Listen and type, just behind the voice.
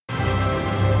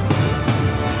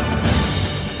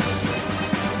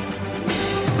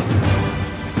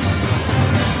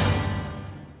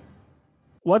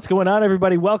What's going on,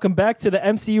 everybody? Welcome back to the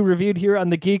MCU Reviewed here on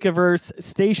the Geekiverse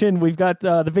station. We've got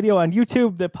the video on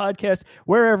YouTube, the podcast,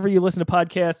 wherever you listen to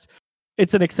podcasts.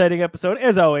 It's an exciting episode,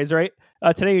 as always, right?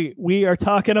 Today, we are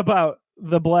talking about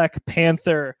the Black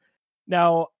Panther.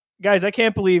 Now, guys, I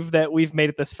can't believe that we've made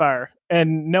it this far.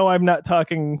 And no, I'm not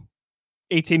talking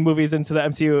 18 movies into the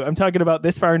MCU. I'm talking about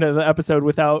this far into the episode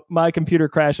without my computer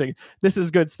crashing. This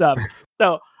is good stuff.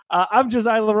 So, I'm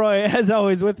Josiah Leroy, as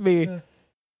always, with me.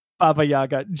 Baba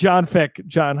Yaga, John Fick.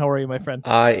 John, how are you, my friend?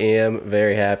 I am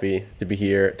very happy to be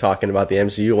here talking about the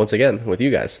MCU once again with you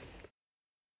guys.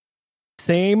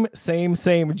 Same.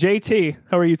 JT,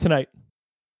 how are you tonight?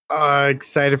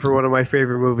 Excited for one of my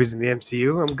favorite movies in the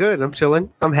MCU. I'm good. I'm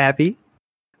chilling. I'm happy.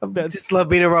 Just love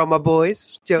being around my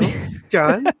boys. Joe,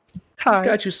 John. Hi. What's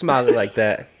got you smiling like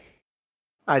that?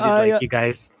 I just like you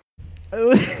guys.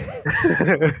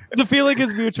 The feeling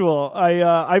is mutual.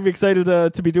 I'm excited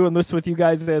to be doing this with you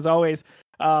guys as always.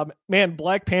 Man,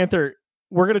 Black Panther.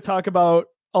 We're going to talk about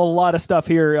a lot of stuff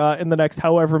here in the next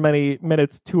however many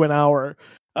minutes to an hour.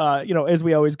 As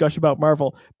we always gush about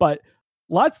Marvel, but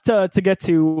lots to get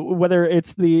to. Whether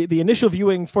it's the initial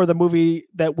viewing for the movie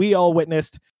that we all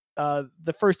witnessed,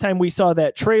 the first time we saw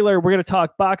that trailer. We're going to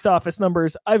talk box office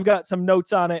numbers. I've got some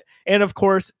notes on it, and of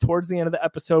course, towards the end of the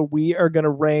episode, we are going to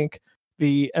rank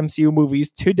the MCU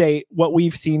movies to date, what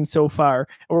we've seen so far.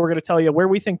 And we're going to tell you where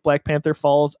we think Black Panther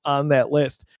falls on that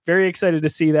list. Very excited to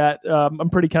see that. I'm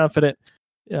pretty confident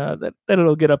that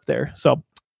it'll get up there. So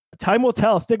time will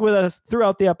tell. Stick with us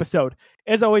throughout the episode.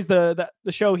 As always, the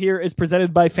show here is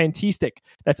presented by Fantastic.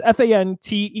 That's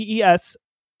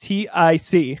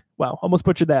FANTESTIC. Wow, almost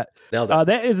butchered that.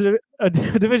 That is a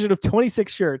division of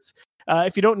 26 shirts.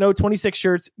 If you don't know 26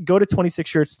 shirts, go to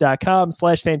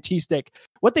 26shirts.com/Fantastic.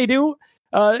 What they do,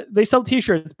 they sell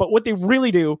t-shirts, but what they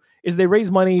really do is they raise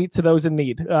money to those in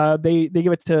need. They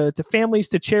give it to families,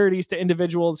 to charities, to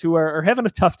individuals who are having a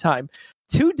tough time.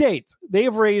 To date, they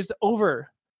have raised over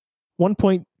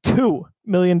 $1.2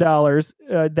 million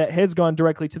that has gone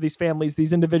directly to these families,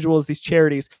 these individuals, these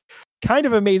charities. Kind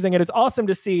of amazing, and it's awesome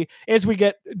to see as we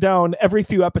get down every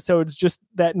few episodes, just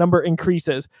that number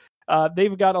increases.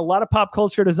 They've got a lot of pop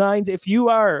culture designs. If you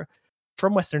are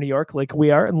from Western New York, like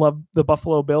we are, and love the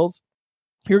Buffalo Bills,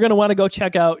 you're going to want to go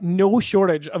check out no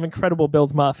shortage of incredible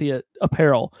Bills Mafia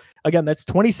apparel. Again, that's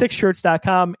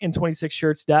 26shirts.com and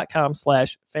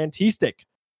 26shirts.com/Fantastic.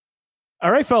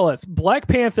 All right, fellas, Black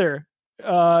Panther,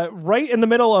 right in the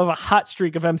middle of a hot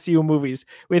streak of MCU movies.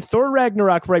 We had Thor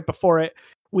Ragnarok right before it.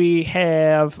 We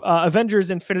have Avengers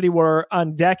Infinity War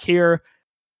on deck here.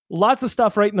 Lots of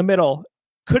stuff right in the middle.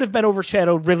 Could have been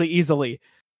overshadowed really easily.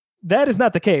 That is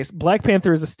not the case. Black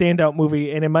Panther is a standout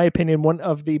movie, and in my opinion, one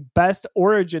of the best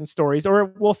origin stories,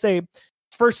 or we'll say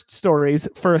first stories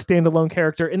for a standalone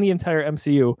character in the entire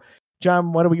MCU.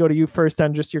 John, why don't we go to you first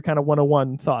on just your kind of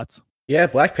 101 thoughts? Yeah,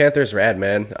 Black Panther's rad,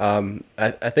 man.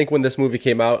 I think when this movie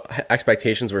came out,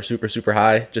 expectations were super, super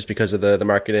high just because of the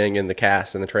marketing and the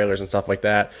cast and the trailers and stuff like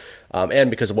that, and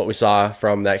because of what we saw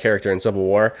from that character in Civil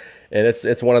War. And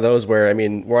it's one of those where, I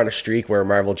mean, we're on a streak where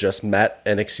Marvel just met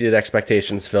and exceeded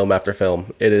expectations film after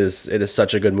film. It is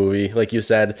such a good movie. Like you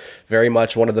said, very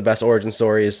much one of the best origin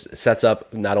stories. Sets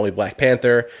up not only Black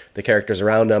Panther, the characters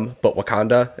around him, but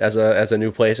Wakanda as a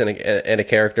new place and a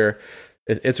character.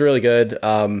 It's really good.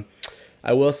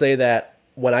 I will say that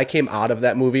when I came out of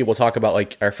that movie, we'll talk about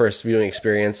like our first viewing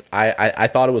experience. I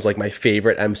thought it was like my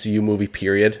favorite MCU movie,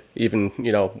 period. Even,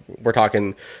 we're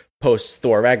talking post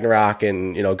Thor Ragnarok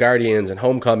and, Guardians and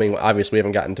Homecoming. Obviously, we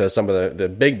haven't gotten to some of the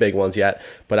big ones yet,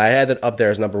 but I had it up there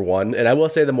as number one. And I will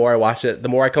say the more I watch it, the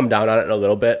more I come down on it a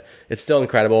little bit. It's still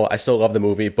incredible. I still love the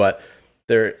movie, but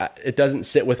it doesn't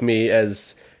sit with me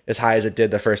as high as it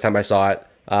did the first time I saw it.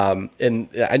 And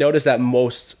I noticed that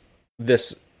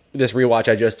this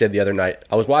rewatch I just did the other night,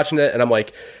 I was watching it and I'm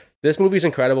like, this movie's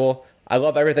incredible. I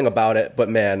love everything about it, but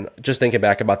man, just thinking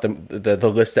back about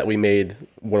the list that we made,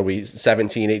 what are we,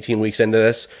 17, 18 weeks into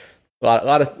this, a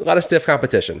lot of stiff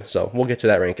competition. So we'll get to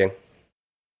that ranking.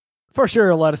 For sure,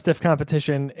 a lot of stiff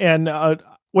competition. And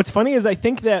what's funny is I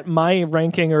think that my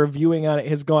ranking or viewing on it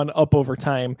has gone up over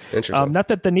time. Interesting. Not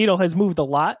that the needle has moved a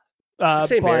lot,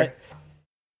 Same but here.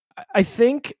 I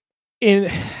think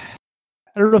I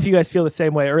don't know if you guys feel the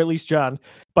same way, or at least John,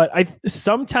 but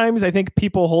sometimes I think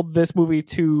people hold this movie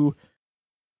to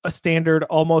a standard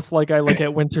almost like I look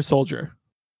at Winter Soldier,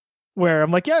 where I'm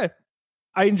like, yeah,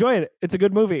 I enjoy it. It's a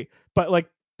good movie. But like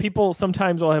people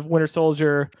sometimes will have Winter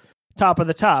Soldier top of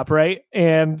the top, right?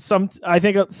 And I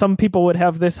think some people would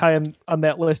have this high on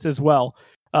that list as well.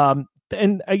 And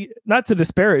not to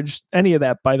disparage any of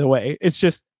that, by the way, it's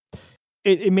just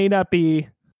it may not be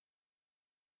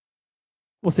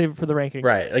we'll save it for the rankings.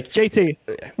 Right. Like JT.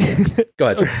 Go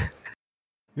ahead, John.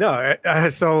 No,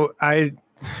 so I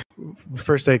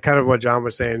first say kind of what John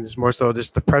was saying is more so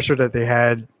just the pressure that they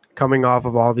had coming off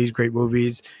of all these great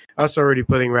movies. Us already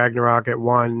putting Ragnarok at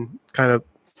one, kind of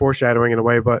foreshadowing in a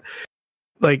way, but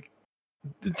like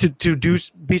to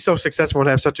be so successful and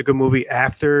have such a good movie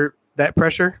after that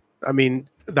pressure. I mean,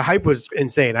 the hype was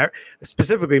insane. I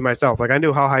specifically myself, like I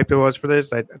knew how hyped it was for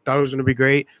this. I thought it was going to be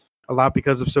great, a lot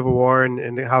because of Civil War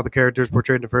and how the characters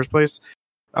portrayed in the first place.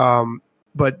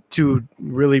 But to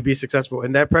really be successful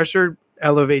in that pressure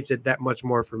elevates it that much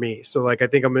more for me. So like I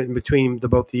think I'm in between the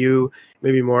both of you,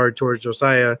 maybe more towards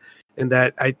Josiah, and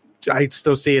that I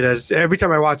still see it as every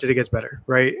time I watch it, it gets better,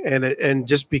 right? And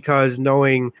just because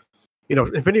knowing,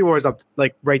 Infinity War is up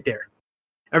like right there.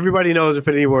 Everybody knows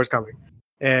Infinity War is coming,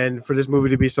 and for this movie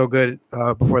to be so good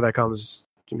before that comes,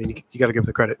 I mean, you got to give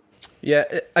the credit. Yeah,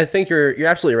 I think you're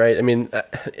absolutely right. I mean,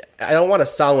 I don't want to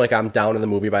sound like I'm down in the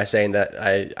movie by saying that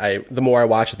I the more I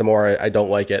watch it, the more I don't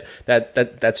like it.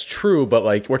 That's true, but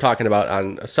like we're talking about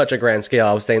on such a grand scale.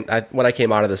 I was saying when I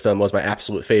came out of this film was my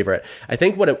absolute favorite. I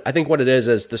think what it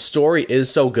is the story is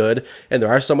so good, and there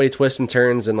are so many twists and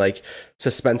turns and like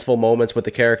suspenseful moments with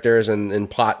the characters and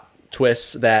plot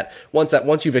twists that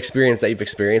once you've experienced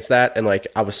that, and like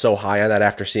I was so high on that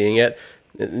after seeing it.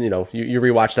 You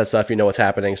rewatch that stuff, you know what's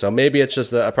happening. So maybe it's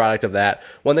just a product of that.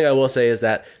 One thing I will say is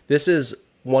that this is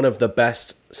one of the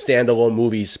best standalone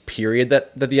movies, period,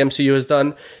 that the MCU has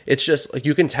done. It's just like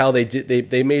you can tell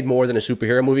they made more than a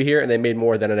superhero movie here, and they made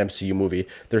more than an MCU movie.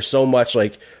 There's so much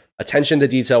like attention to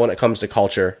detail when it comes to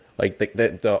culture, like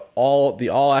the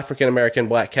all African American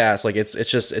black cast. Like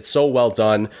it's so well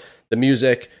done. The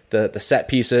music, the set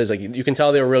pieces, like you can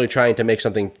tell they were really trying to make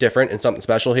something different and something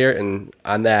special here, and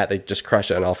on that they just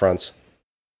crush it on all fronts.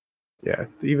 Yeah,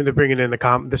 even to bring it in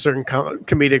the certain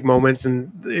comedic moments, and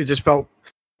it just felt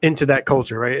into that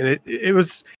culture, right? And it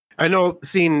was, I know,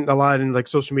 seen a lot in like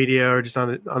social media or just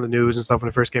on the news and stuff when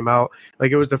it first came out.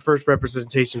 Like it was the first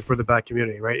representation for the Black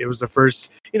community, right? It was the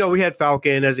first. We had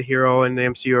Falcon as a hero in the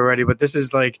MCU already, but this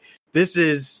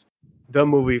is the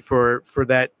movie for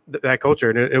that culture,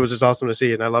 and it was just awesome to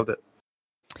see, and I loved it.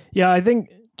 Yeah, I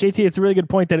think JT, it's a really good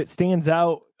point that it stands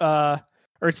out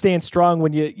or it stands strong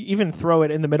when you even throw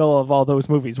it in the middle of all those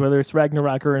movies, whether it's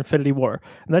Ragnarok or Infinity War,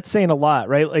 and that's saying a lot,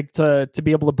 right? Like to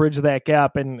be able to bridge that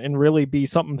gap and really be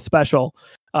something special.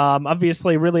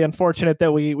 Obviously, really unfortunate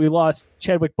that we lost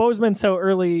Chadwick Boseman so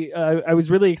early. I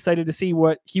was really excited to see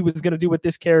what he was going to do with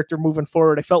this character moving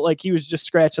forward. I felt like he was just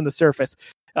scratching the surface.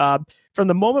 From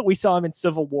the moment we saw him in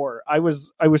Civil War, I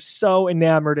was so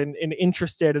enamored and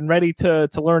interested and ready to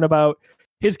learn about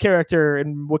his character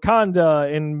and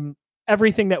Wakanda and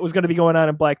everything that was going to be going on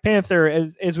in Black Panther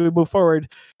as we move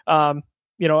forward.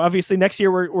 Obviously next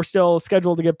year we're still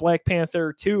scheduled to get Black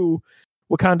Panther 2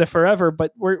 Wakanda Forever,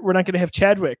 but we're not going to have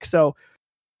Chadwick. So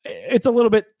it's a little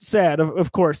bit sad,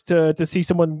 of course, to see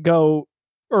someone go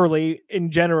early in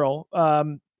general,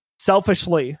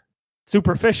 selfishly,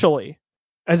 superficially.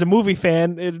 As a movie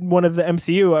fan in one of the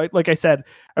MCU, like I said,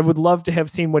 I would love to have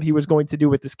seen what he was going to do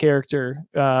with this character,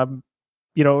 in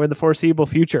the foreseeable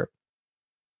future.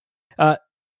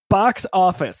 Box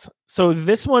office. So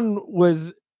this one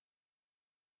was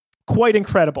quite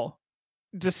incredible.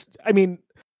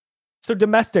 So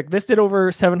domestic, this did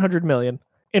over 700 million,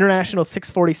 international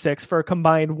 646 for a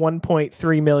combined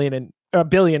 1.3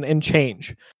 billion and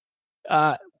change.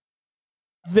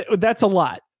 That's a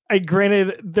lot.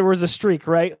 Granted, there was a streak,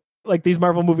 right? Like these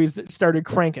Marvel movies that started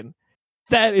cranking.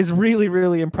 That is really,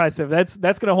 really impressive. That's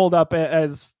going to hold up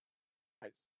as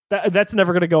that's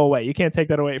never going to go away. You can't take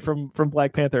that away from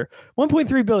Black Panther.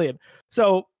 1.3 billion.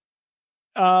 So,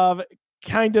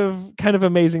 kind of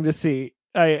amazing to see.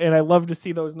 I love to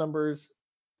see those numbers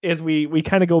as we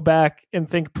kind of go back and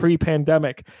think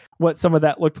pre-pandemic what some of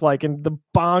that looked like, and the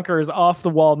bonkers off the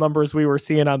wall numbers we were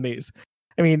seeing on these.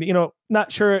 I mean,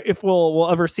 not sure if we'll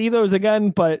ever see those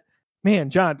again, but man,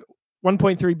 John,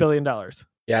 $1.3 billion.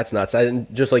 Yeah, it's nuts.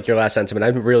 Just like your last sentiment,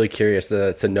 I'm really curious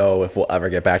to know if we'll ever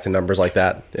get back to numbers like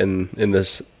that in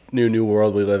this new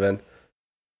world we live in.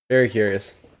 Very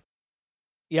curious.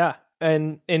 Yeah,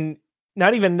 and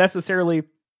not even necessarily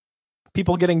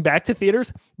people getting back to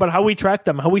theaters, but how we track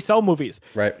them, how we sell movies.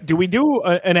 Right. Do we do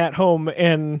an at home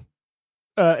and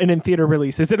an in theater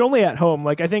release? Is it only at home?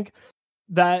 Like I think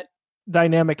that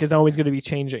dynamic is always going to be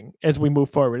changing as we move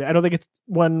forward. I don't think it's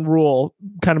one rule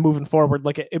kind of moving forward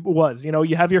like it was.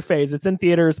 You have your phase. It's in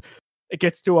theaters. It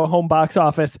gets to a home box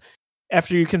office.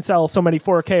 After you can sell so many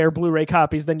 4K or Blu-ray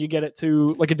copies, then you get it to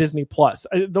like a Disney Plus.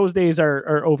 Those days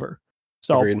are over.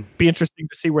 So Agreed. Be interesting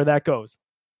to see where that goes.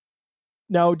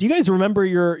 Now, do you guys remember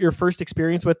your first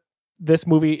experience with this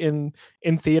movie in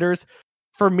theaters?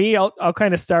 For me, I'll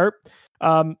kind of start.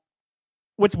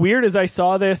 What's weird is I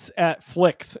saw this at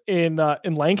Flicks in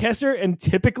Lancaster, and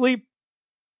typically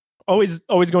always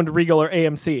going to Regal or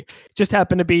AMC. Just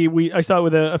happened to be I saw it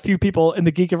with a few people in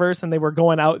the Geekiverse, and they were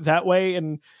going out that way,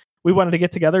 and we wanted to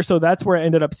get together, so that's where I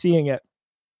ended up seeing it.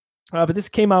 But this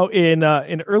came out in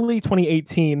early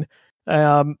 2018.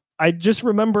 I just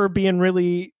remember being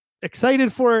really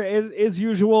excited for it as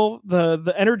usual.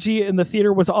 The energy in the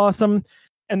theater was awesome,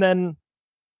 and then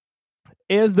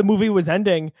as the movie was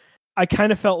ending, I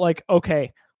kind of felt like,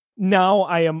 okay, now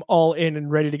I am all in and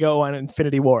ready to go on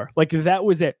Infinity War. Like, that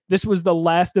was it. This was the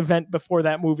last event before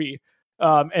that movie.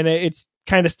 And it's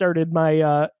kind of started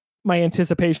my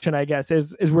anticipation, I guess,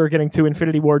 as we're getting to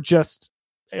Infinity War just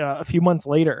a few months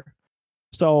later.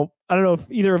 So I don't know if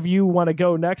either of you want to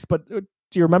go next, but do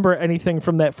you remember anything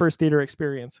from that first theater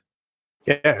experience?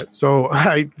 Yeah. So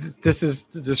this is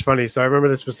just funny. So I remember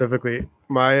this specifically.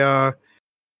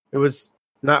 It was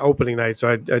not opening night, so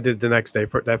I did the next day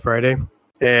for that Friday.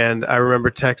 And I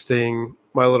remember texting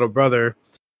my little brother.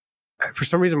 For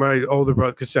some reason, my older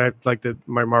brother, because I like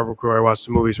my Marvel crew I watched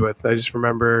the movies with. I just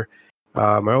remember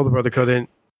my older brother couldn't,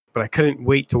 but I couldn't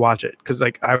wait to watch it because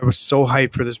like I was so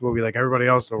hyped for this movie, like everybody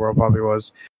else in the world probably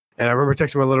was. And I remember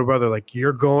texting my little brother, like,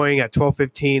 "You're going at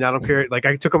 12:15. I don't care." Like,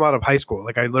 I took him out of high school.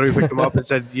 Like, I literally picked him up and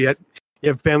said, "You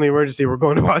have family emergency. We're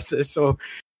going to watch this." So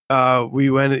we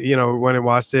went and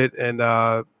watched it, and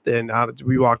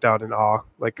we walked out in awe.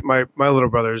 Like, my little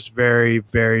brother is very,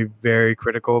 very, very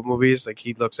critical of movies. Like,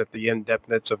 he looks at the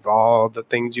in-depthness of all the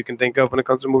things you can think of when it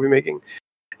comes to movie making.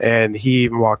 And he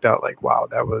even walked out like, wow,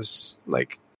 that was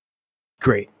like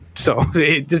great. So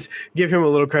just give him a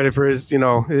little credit for his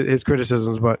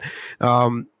criticisms. But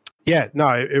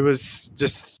it was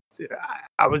just,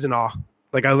 I was in awe.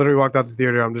 Like, I literally walked out the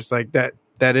theater. I'm just like, that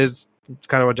is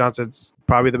kind of what John said. It's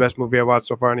probably the best movie I watched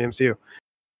so far in the MCU.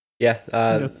 Yeah.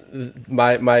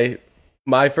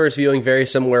 My first viewing, very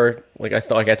similar, like I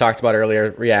talked about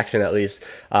earlier, reaction at least.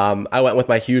 I went with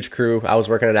my huge crew. I was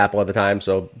working at Apple at the time,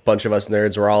 so a bunch of us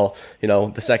nerds were all,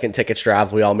 the second tickets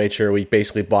dropped. We all made sure we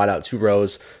basically bought out 2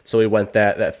 rows. So we went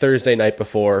that Thursday night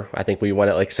before. I think we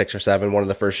went at like 6 or 7, one of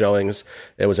the first showings.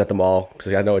 It was at the mall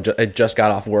because I know I just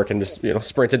got off work and just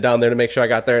sprinted down there to make sure I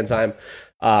got there in time.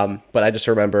 But I just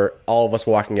remember all of us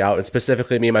walking out, and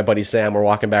specifically me and my buddy Sam were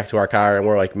walking back to our car, and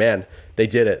we're like, man, they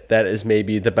did it. That is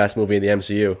maybe the best movie in the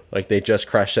MCU. Like, they just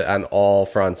crushed it on all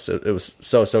fronts. It was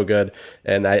so good.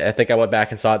 And I think I went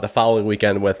back and saw it the following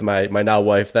weekend with my now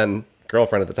wife, then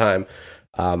girlfriend at the time.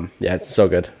 It's so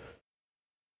good.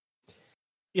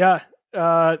 Yeah,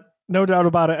 no doubt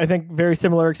about it. I think very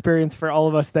similar experience for all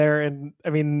of us there. And I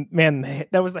mean, man,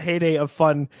 that was the heyday of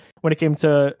fun when it came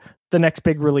to the next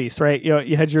big release, right?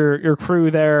 You had your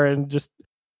crew there, and just,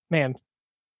 man,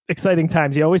 exciting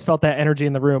times. You always felt that energy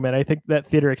in the room, and I think that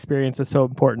theater experience is so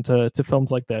important to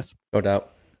films like this. No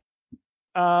doubt.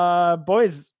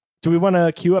 Boys, do we want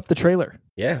to cue up the trailer?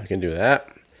 Yeah, we can do that.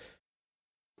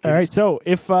 All right. So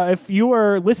if you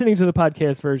are listening to the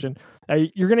podcast version,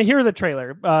 you're going to hear the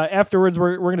trailer. Afterwards,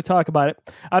 we're going to talk about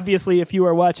it. Obviously, if you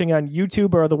are watching on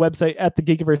YouTube or the website at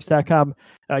thegeekiverse.com,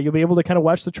 you'll be able to kind of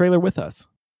watch the trailer with us.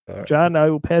 Right. John, I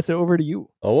will pass it over to you.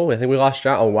 Oh, I think we lost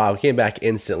John. Oh, wow. He came back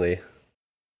instantly. At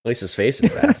least his face is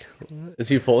back. Is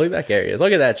he fully back? There he is.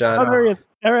 Look at that, John. Oh, there he is.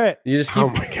 All right. You just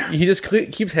keep, he just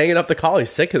keeps hanging up the call. He's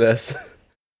sick of this.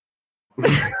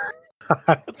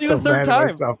 Let's do the third time.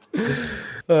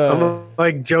 I'm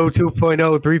like Joe 2.0,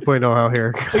 3.0 out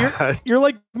here. You're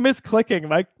like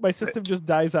misclicking. My system just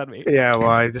dies on me. Yeah, well,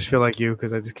 I just feel like you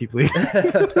because I just keep leaving.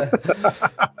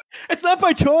 It's not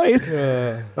by choice.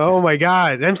 Oh my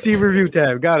God. MC review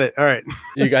tab. Got it. All right.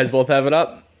 You guys both have it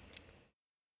up?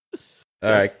 All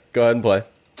right. Go ahead and play.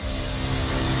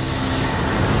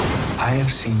 I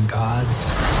have seen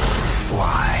gods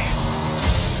fly.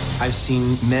 I've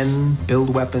seen men build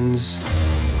weapons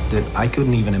that I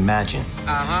couldn't even imagine.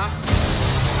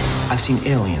 I've seen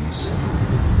aliens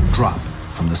drop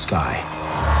from the sky.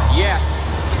 Yeah.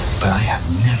 But I have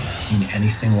never seen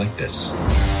anything like this.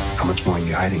 How much more are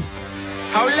you hiding?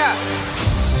 Hold up.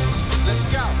 Let's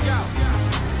go.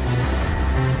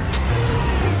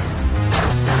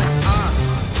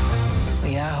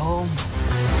 We are home.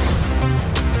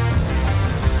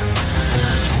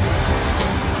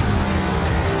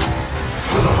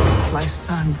 My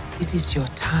son, it is your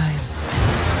time.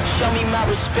 Show me my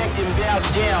respect and bow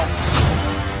down.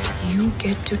 You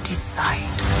get to decide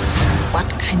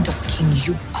what kind of king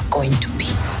you are going to be.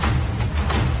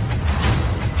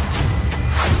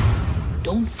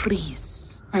 Don't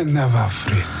freeze. I never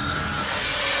freeze.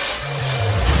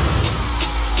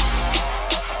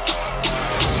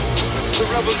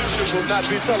 revolution will not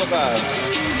be televised.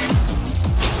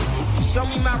 Show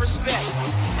me my respect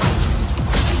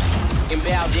and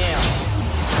bow down.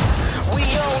 We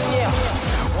own ya.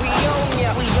 We own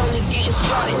ya. We only getting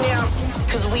started now,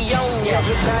 cause we own ya.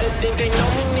 Everybody think they know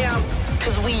me now,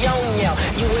 cause we own ya.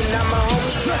 You and I'm my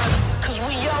homie now, cause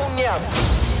we own ya.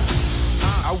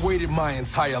 I waited my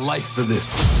entire life for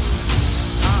this.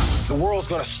 The world's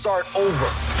gonna start over.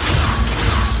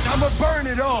 I'ma burn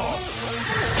it all.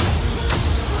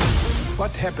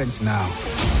 What happens now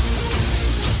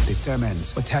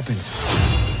determines what happens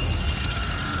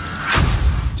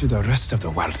to the rest of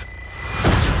the world.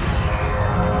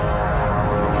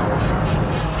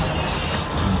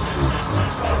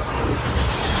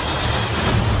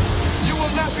 You will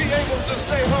not be able to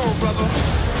stay home, brother.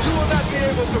 You will not be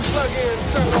able to plug in,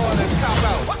 turn on, and cop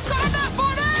out. Wakanda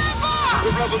forever!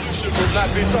 The revolution will not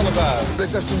be televised.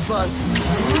 Let's have some fun.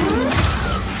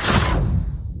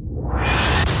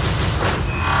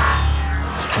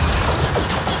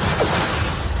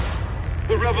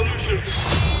 The revolution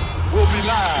will be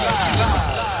live.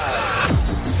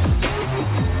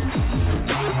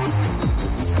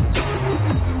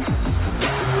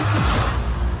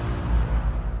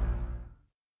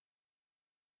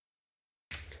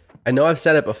 I know I've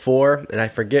said it before, and I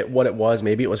forget what it was.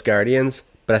 Maybe it was Guardians,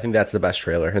 but I think that's the best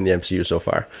trailer in the MCU so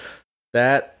far.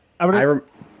 That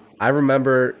I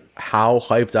remember how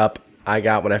hyped up I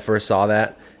got when I first saw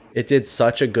that. It did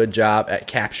such a good job at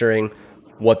capturing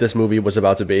what this movie was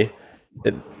about to be.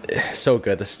 So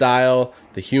good. The style,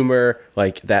 the humor,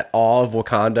 like that awe of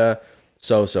Wakanda.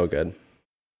 So good. I'm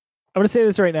going to say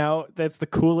this right now. That's the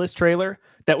coolest trailer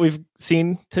that we've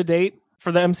seen to date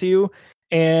for the MCU.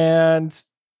 And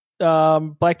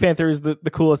Black Panther is the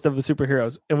coolest of the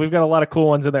superheroes. And we've got a lot of cool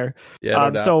ones in there. Yeah,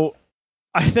 no doubt. So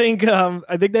I think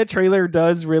that trailer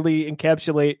does really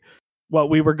encapsulate what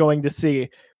we were going to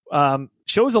see.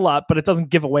 Shows a lot, but it doesn't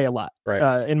give away a lot,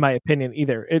 right? In my opinion,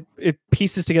 either. It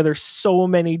pieces together so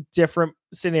many different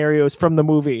scenarios from the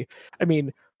movie. I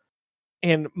mean,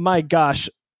 and my gosh,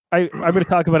 I'm going to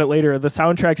talk about it later. The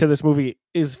soundtrack to this movie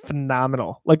is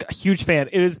phenomenal. Like, a huge fan.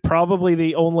 It is probably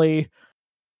the only.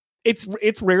 It's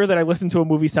rare that I listen to a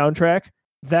movie soundtrack.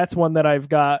 That's one that I've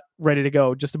got ready to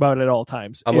go just about at all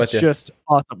times. It's just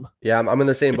awesome. Yeah, I'm in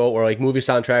the same boat where like movie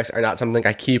soundtracks are not something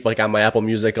I keep like on my Apple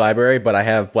Music library, but I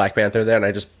have Black Panther there,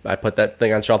 and I put that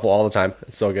thing on shuffle all the time.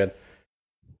 It's so good.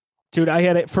 Dude, I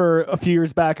had it for a few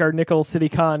years back. Our Nickel City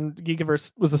Con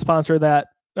Geekiverse was a sponsor of that.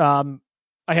 I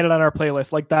had it on our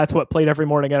playlist. Like, that's what played every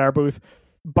morning at our booth,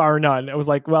 bar none. I was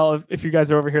like, well, if you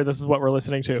guys are over here, this is what we're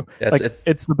listening to. Yeah,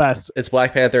 it's the best. It's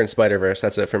Black Panther and Spider-Verse.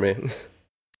 That's it for me.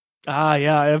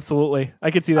 Yeah, absolutely.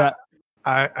 I could see that.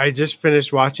 I just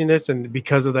finished watching this, and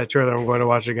because of that trailer, I'm going to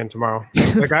watch it again tomorrow.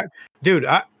 Like,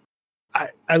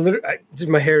 I literally, just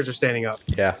my hairs are standing up.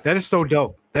 Yeah, that is so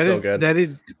dope. That is good. That is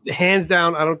hands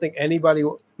down. I don't think anybody,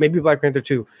 maybe Black Panther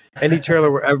 2, any trailer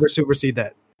will ever supersede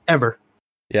that ever.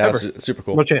 Yeah, ever. It's super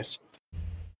cool. No chance.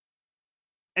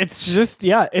 It's just,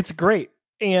 it's great,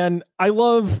 and I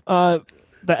love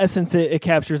the essence it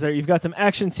captures there. You've got some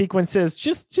action sequences,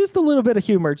 just a little bit of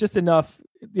humor, just enough,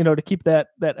 to keep that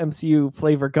MCU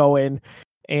flavor going.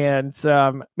 And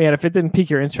man, if it didn't pique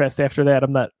your interest after that,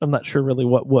 I'm not sure really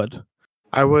what would.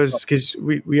 I was, because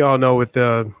we all know with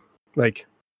the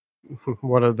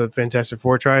one of the Fantastic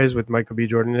Four tries with Michael B.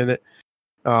 Jordan in it.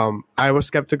 I was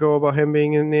skeptical about him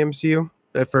being in the MCU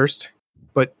at first,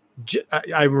 but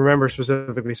I remember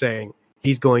specifically saying,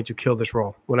 he's going to kill this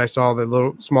role when I saw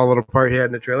the small little part he had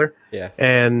in the trailer. Yeah.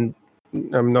 And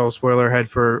I'm no spoiler ahead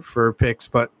for picks,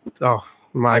 but oh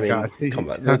my God.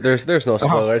 Come on. There's no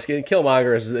spoilers.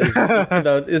 Killmonger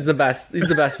is the best. He's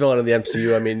the best villain in the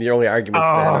MCU. I mean, your only argument's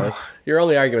Thanos. Your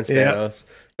only argument's Thanos.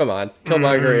 Come on.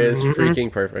 Killmonger is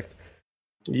freaking perfect.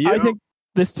 Yeah. I think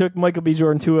this took Michael B.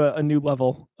 Jordan to a new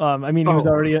level. I mean, he was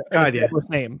already an established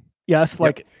name. Yes,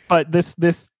 but this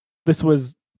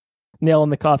was nail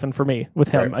in the coffin for me with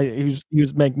him. Right. He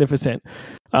was magnificent.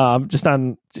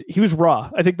 He was raw.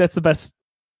 I think that's the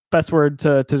best word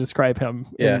to describe him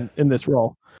in this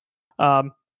role.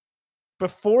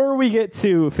 Before we get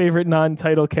to favorite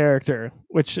non-title character,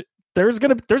 which there's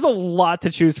a lot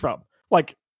to choose from.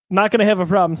 Like, not gonna have a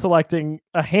problem selecting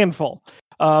a handful.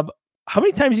 How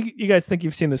many times you guys think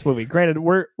you've seen this movie? Granted,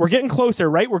 we're getting closer,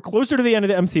 right? We're closer to the end of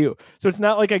the MCU. So it's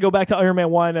not like I go back to Iron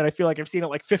Man 1 and I feel like I've seen it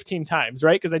like 15 times,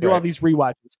 right? Because I do all these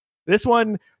rewatches. This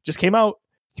one just came out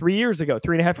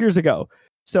 3.5 years ago.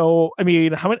 So, I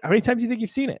mean, how many times do you think you've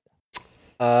seen it?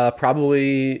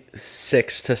 Probably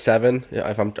 6 to 7.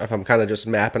 If I'm kind of just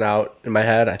mapping out in my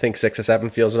head, I think 6 to 7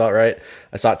 feels about right.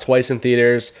 I saw it twice in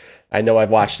theaters. I know I've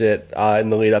watched it in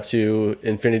the lead up to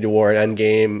Infinity War and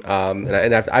Endgame,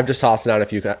 and I've just tossed it on a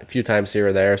few times here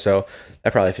or there, so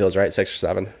that probably feels right, 6 or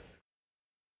 7.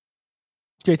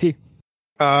 JT.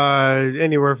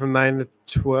 Anywhere from 9 to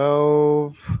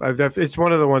 12. It's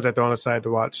one of the ones I throw on the side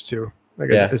to watch too.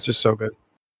 It's just so good.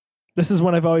 This is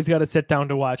one I've always got to sit down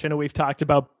to watch. I know we've talked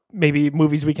about maybe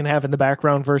movies we can have in the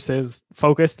background versus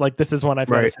focused. Like this is one I've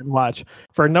got to sit and watch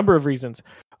for a number of reasons.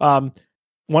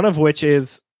 One of which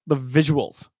is the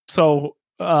visuals. So,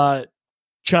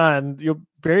 John, you're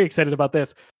very excited about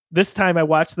this. This time I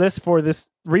watched this for this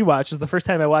rewatch is the first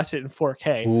time I watched it in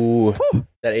 4K. Ooh,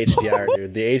 that HDR,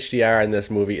 dude. The HDR in this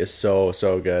movie is so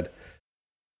good.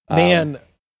 Man,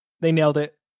 they nailed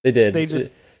it. They did. They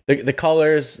just the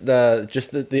colors,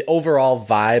 the overall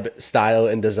vibe, style,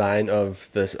 and design of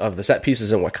the set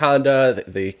pieces in Wakanda,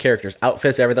 the characters'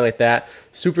 outfits, everything like that.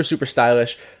 Super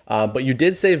stylish. But you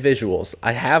did say visuals.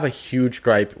 I have a huge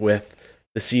gripe with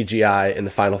the CGI in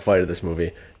the final fight of this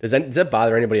movie. Does that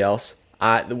bother anybody else?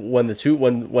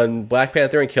 When Black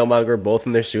Panther and Killmonger both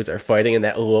in their suits are fighting in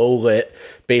that low lit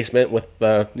basement with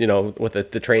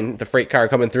the freight car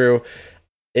coming through,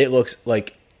 it looks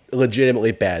like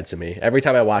legitimately bad to me. Every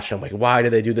time I watch it, I'm like, why do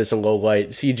they do this in low light?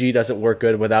 CG doesn't work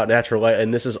good without natural light,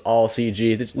 and this is all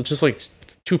CG. It's just like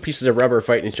two pieces of rubber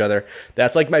fighting each other.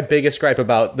 That's like my biggest gripe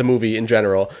about the movie in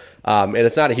general. And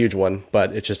it's not a huge one,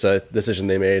 but it's just a decision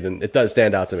they made, and it does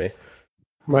stand out to me.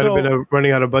 Might have been a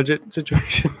running out of budget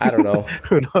situation. I don't know.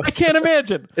 Who knows? I can't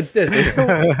imagine. It's this.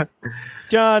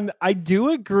 John, I do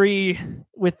agree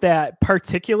with that.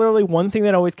 Particularly, one thing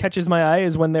that always catches my eye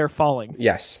is when they're falling.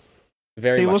 Yes.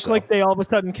 They much look so. like they all of a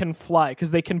sudden can fly because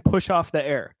they can push off the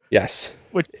air. Yes.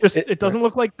 Which it doesn't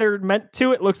look like they're meant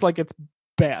to. It looks like it's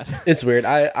bad. It's weird.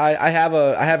 I have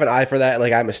an eye for that.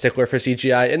 Like I'm a stickler for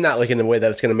CGI, and not like in the way that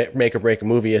it's going to make or break a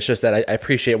movie. It's just that I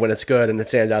appreciate when it's good, and it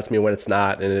stands out to me when it's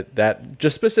not. And that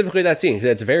just specifically that scene,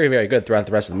 it's very very good throughout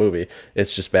the rest of the movie.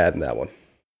 It's just bad in that one.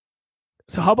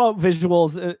 So how about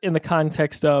visuals in the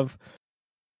context of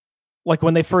like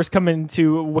when they first come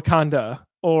into Wakanda?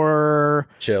 Or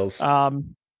chills. How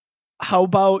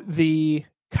about the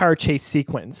car chase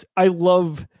sequence? I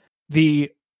love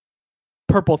the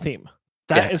purple theme.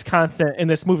 That is constant in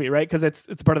this movie, right? Because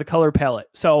it's part of the color palette.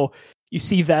 So you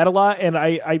see that a lot, and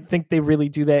I think they really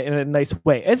do that in a nice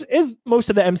way, as most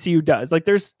of the MCU does. Like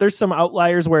there's some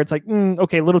outliers where it's like,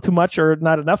 okay, a little too much or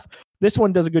not enough. This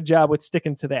one does a good job with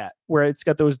sticking to that, where it's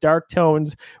got those dark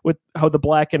tones with how the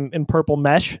black and purple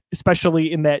mesh,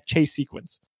 especially in that chase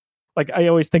sequence. Like I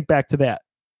always think back to that.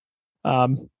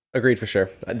 Agreed for sure.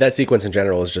 That sequence in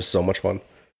general is just so much fun.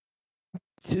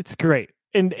 It's great,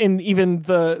 and even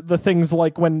the things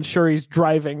like when Shuri's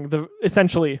driving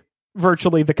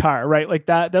virtually the car, right? Like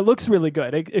that looks really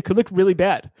good. It could look really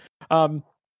bad. One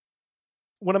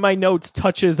of my notes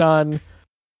touches on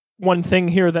one thing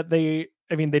here that they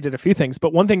did a few things,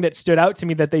 but one thing that stood out to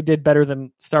me that they did better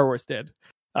than Star Wars did,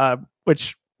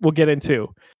 which we'll get into.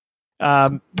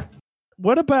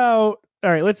 What about?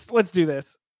 All right, let's do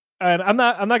this. And I'm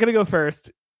not gonna go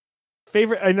first.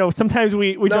 Favorite? I know sometimes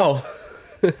we no,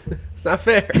 it's not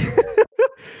fair.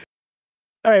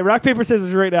 All right, rock paper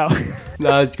scissors right now.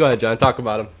 No, go ahead, John. Talk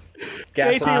about him.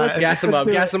 Gas him up.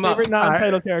 Favorite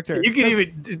non-title character. You can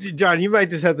even, John. You might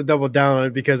just have to double down on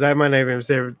it because I might not even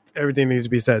say everything needs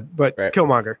to be said. But right.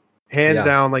 Killmonger, hands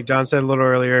down, like John said a little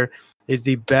earlier, is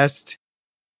the best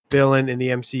villain in the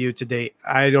MCU to date.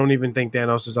 I don't even think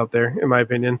Thanos is up there, in my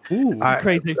opinion. Ooh,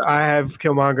 crazy. I have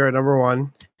Killmonger at number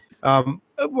one.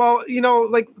 Well, if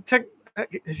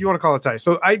you want to call it type.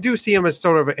 So I do see him as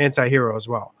sort of an anti-hero as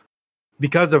well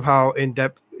because of how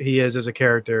in-depth he is as a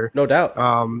character. No doubt.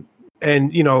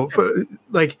 And,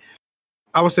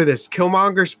 I will say this,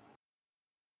 Killmonger's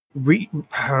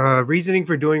reasoning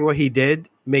for doing what he did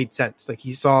made sense. Like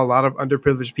he saw a lot of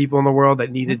underprivileged people in the world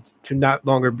that needed to not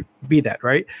longer be that,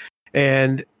 right?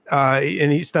 And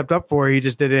he stepped up for it. He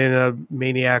just did it in a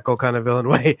maniacal kind of villain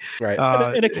way,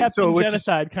 right? In a Captain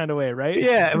Genocide kind of way, right?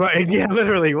 Yeah, right. Yeah,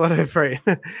 literally. What a phrase.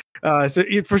 So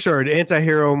for sure, the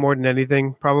anti-hero more than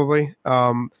anything, probably.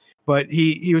 But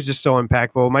he was just so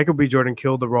impactful. Michael B. Jordan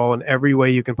killed the role in every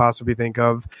way you can possibly think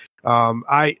of.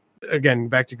 Again,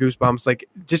 back to Goosebumps, like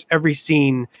just every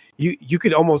scene, you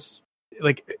could almost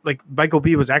like Michael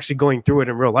B. was actually going through it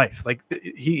in real life. Like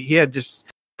he had just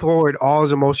poured all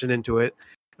his emotion into it.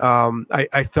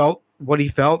 I felt what he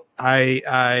felt. I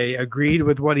agreed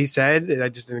with what he said. And I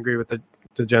just didn't agree with the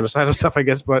genocidal stuff, I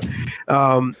guess. But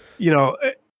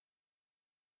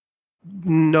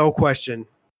no question,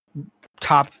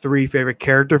 top 3 favorite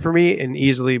character for me, and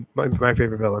easily my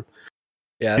favorite villain.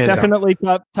 Yeah, definitely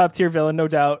top tier villain, no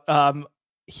doubt.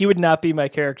 he would not be my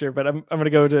character, but I'm gonna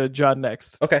go to John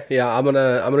next. Okay, yeah, I'm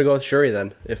gonna go with Shuri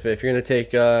then. If you're gonna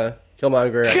take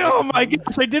Killmonger, Oh my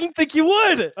gosh, I didn't think you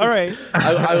would. All right,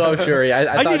 I love Shuri.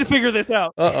 I need to figure this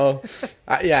out.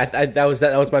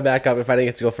 That was my backup if I didn't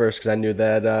get to go first because I knew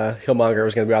that Killmonger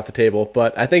was gonna be off the table.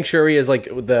 But I think Shuri is like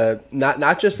the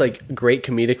not just like great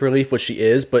comedic relief, which she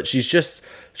is, but she's just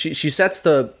she sets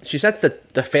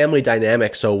the family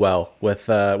dynamic so well with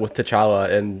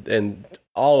T'Challa and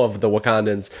all of the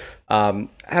Wakandans. I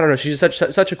don't know. She's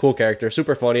such a cool character.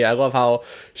 Super funny. I love how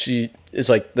she is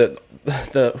like the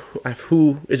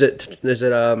who is it? Is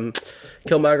it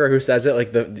Killmonger who says it?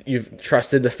 Like you've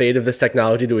trusted the fate of this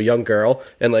technology to a young girl,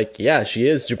 and like yeah, she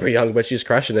is super young, but she's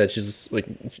crushing it. She's like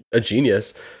a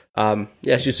genius.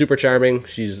 Yeah, she's super charming.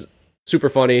 She's super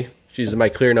funny. She's my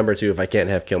clear number 2 if I can't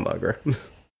have Killmonger.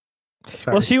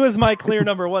 Well, she was my clear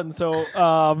number 1.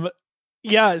 So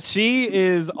yeah, she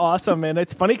is awesome, and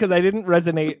it's funny because I didn't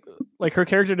resonate. Like her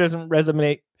character doesn't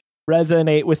resonate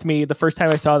with me the first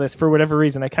time I saw this for whatever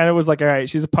reason. I kind of was like, all right,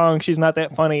 she's a punk, she's not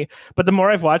that funny. But the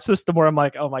more I've watched this, the more I'm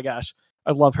like, oh my gosh,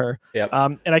 I love her. Yep.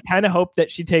 And I kind of hope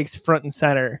that she takes front and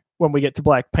center when we get to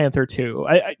Black Panther 2.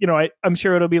 I'm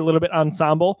sure it'll be a little bit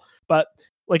ensemble, but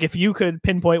like if you could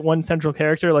pinpoint one central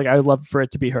character, like I'd love for it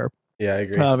to be her. Yeah, I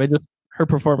agree. Her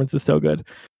performance is so good.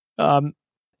 And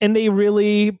they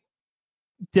really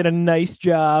did a nice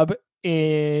job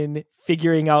in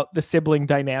figuring out the sibling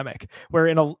dynamic,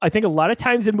 where I think a lot of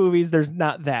times in movies there's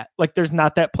not that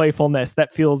playfulness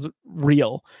that feels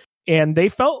real, and they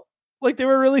felt like they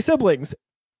were really siblings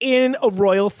in a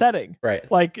royal setting,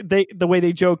 right? Like the way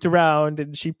they joked around,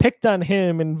 and she picked on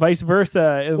him and vice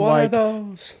versa. And what are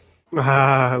those?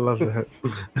 I love that.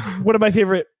 One of my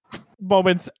favorite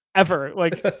moments ever.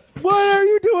 Like, what are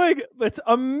you doing? That's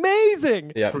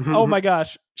amazing. Yeah. Oh my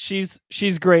gosh. She's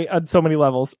great on so many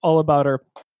levels. All about her.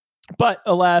 But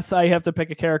alas, I have to pick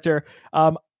a character.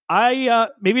 I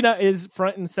maybe not as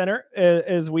front and center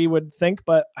as we would think,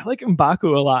 but I like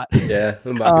M'Baku a lot. Yeah,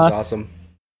 M'Baku's awesome.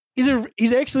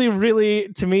 He's actually really,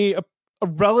 to me, a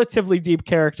relatively deep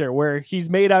character where he's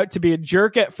made out to be a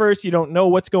jerk at first. You don't know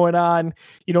what's going on.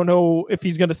 You don't know if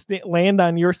he's going to land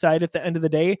on your side at the end of the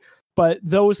day. But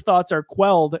those thoughts are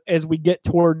quelled as we get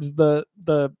towards the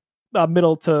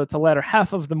middle to latter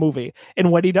half of the movie.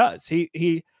 And what he does,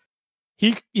 he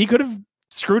could have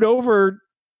screwed over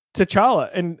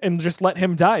T'Challa and just let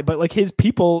him die, but like his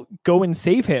people go and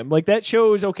save him. Like that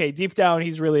shows, okay, deep down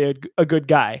he's really a good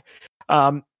guy.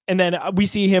 And then we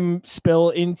see him spill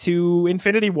into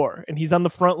Infinity War, and he's on the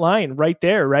front line right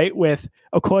there, right, with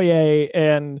Okoye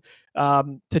and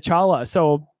T'Challa.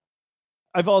 So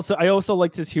I also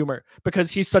liked his humor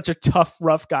because he's such a tough,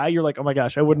 rough guy. You're like, oh my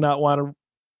gosh, I would not want to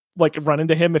like run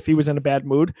into him if he was in a bad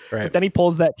mood. Right. But then he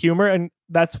pulls that humor, and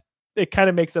it kind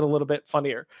of makes it a little bit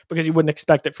funnier because you wouldn't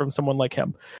expect it from someone like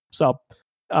him. So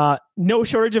no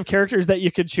shortage of characters that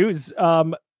you could choose.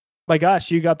 My gosh,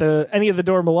 you got any of the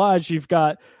Dora Milaje, you've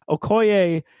got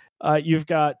Okoye, you've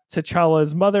got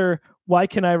T'Challa's mother. Why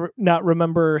can I not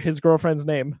remember his girlfriend's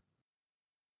name?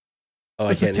 Oh,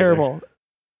 this is terrible.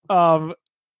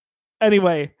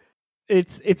 Anyway,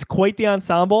 it's quite the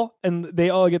ensemble, and they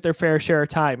all get their fair share of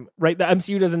time, right? The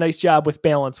MCU does a nice job with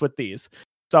balance with these.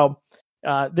 So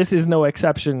this is no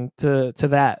exception to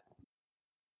that.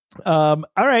 All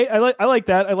right, I like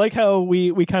that. I like how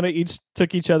we kind of each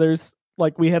took each other's,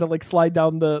 like we had to like slide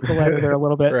down the ladder there a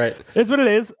little bit. Right. It's what it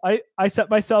is. I set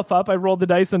myself up. I rolled the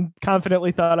dice and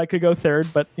confidently thought I could go third,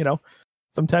 but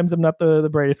sometimes I'm not the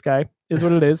brightest guy. Is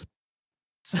what it is.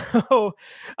 So,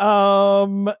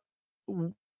 I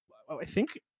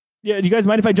think, yeah. Do you guys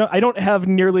mind if I jump? I don't have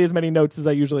nearly as many notes as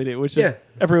I usually do, which is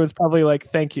everyone's probably like,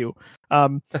 thank you.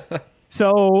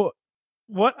 So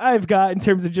what I've got in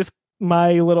terms of just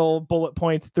my little bullet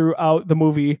points throughout the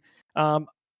movie,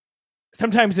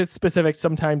 sometimes it's specific,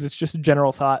 sometimes it's just a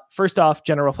general thought. First off,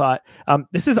 general thought.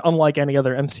 This is unlike any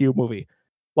other MCU movie.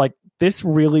 Like, this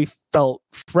really felt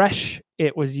fresh.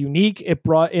 It was unique. It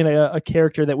brought in a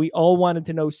character that we all wanted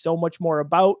to know so much more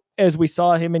about as we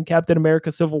saw him in Captain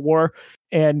America Civil War.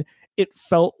 And it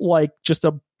felt like just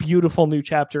a beautiful new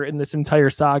chapter in this entire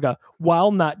saga,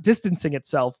 while not distancing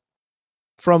itself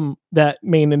from that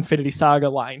main Infinity Saga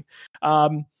line.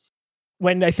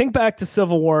 When I think back to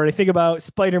Civil War, I think about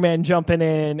Spider-Man jumping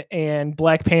in and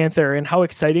Black Panther and how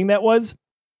exciting that was.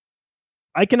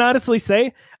 I can honestly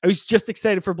say I was just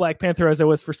excited for Black Panther as I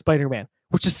was for Spider-Man,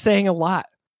 which is saying a lot.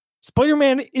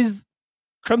 Spider-Man is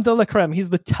creme de la creme. He's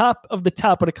the top of the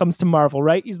top when it comes to Marvel,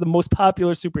 right? He's the most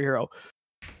popular superhero.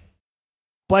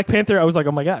 Black Panther, I was like,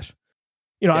 oh my gosh.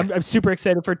 I'm super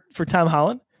excited for Tom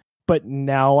Holland, but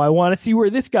now I want to see where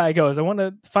this guy goes. I want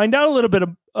to find out a little bit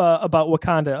about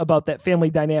Wakanda, about that family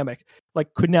dynamic.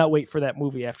 Like, could not wait for that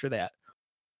movie after that.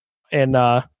 And,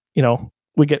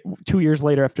 we get 2 years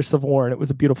later after Civil War, and it was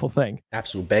a beautiful thing.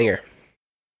 Absolute banger.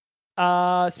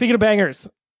 Speaking of bangers,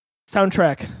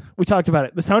 soundtrack. We talked about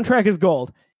it. The soundtrack is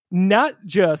gold. Not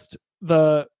just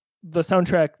the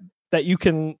soundtrack that you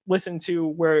can listen to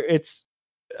where it's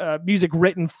music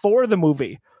written for the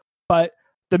movie, but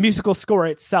the musical score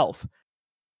itself.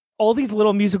 All these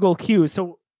little musical cues.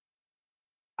 So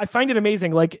I find it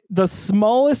amazing. Like, the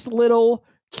smallest little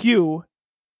cue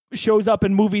shows up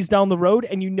in movies down the road,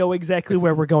 and you know exactly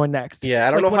where we're going next. Yeah,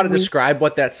 I don't know how to describe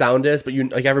what that sound is, but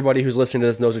everybody who's listening to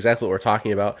this knows exactly what we're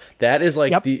talking about. That is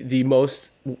like the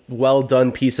most well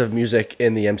done piece of music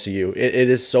in the MCU. It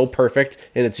is so perfect,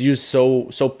 and it's used so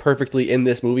perfectly in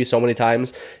this movie so many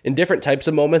times in different types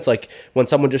of moments. Like when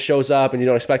someone just shows up and you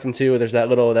don't expect them to, there's that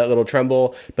little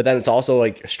tremble, but then it's also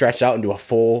like stretched out into a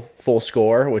full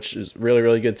score, which is really,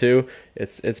 really good too.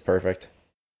 It's perfect.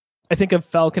 I think of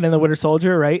Falcon and the Winter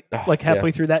Soldier, right? Like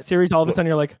halfway through that series, all of a sudden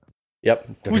you're like, "Yep,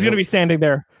 who's going to be standing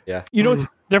there?" Yeah,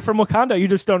 they're from Wakanda. You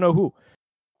just don't know who.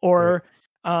 Or,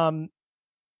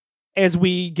 as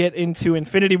we get into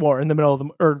Infinity War in the middle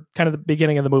of or kind of the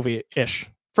beginning of the movie ish,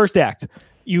 first act,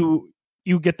 you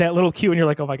get that little cue and you're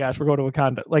like, "Oh my gosh, we're going to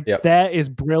Wakanda!" Like that is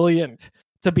brilliant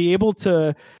to be able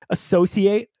to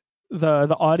associate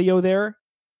the audio there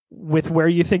with where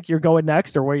you think you're going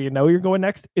next or where you know you're going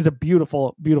next is a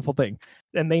beautiful, beautiful thing.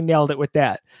 And they nailed it with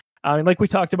that. And like we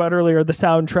talked about earlier, the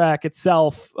soundtrack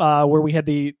itself, where we had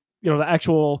the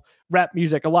actual rap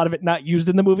music, a lot of it not used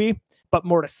in the movie, but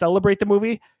more to celebrate the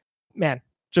movie. Man,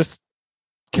 just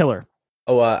killer.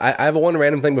 Oh, I have one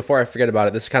random thing before I forget about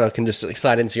it. This kind of can just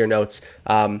slide into your notes.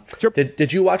 Sure.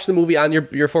 Did you watch the movie on your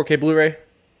 4K Blu-ray?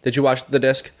 Did you watch the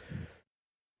disc?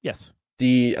 Yes.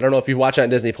 I don't know if you've watched that on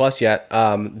Disney Plus yet.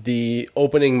 The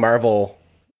opening Marvel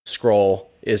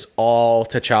scroll is all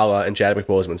T'Challa and Chadwick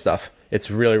Boseman stuff. It's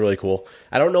really, really cool.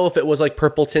 I don't know if it was like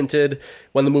purple tinted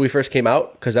when the movie first came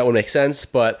out, because that would make sense,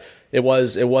 but it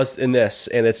was in this,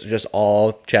 and it's just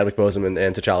all Chadwick Boseman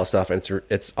and T'Challa stuff, and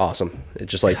it's awesome.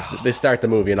 It's just like they start the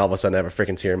movie, and all of a sudden I have a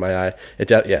freaking tear in my eye.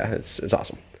 It's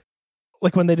awesome.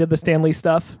 Like when they did the Stan Lee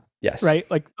stuff. Yes. Right.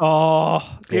 Like,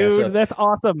 oh, dude, that's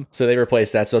awesome. So they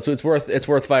replaced that. So it's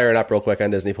worth firing up real quick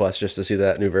on Disney Plus just to see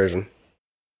that new version.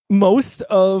 Most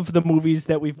of the movies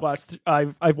that we've watched,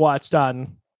 I've watched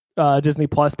on Disney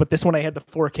Plus, but this one I had the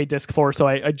 4K disc for, so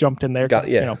I jumped in there.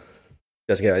 Doesn't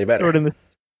get any better.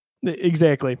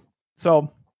 Exactly.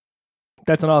 So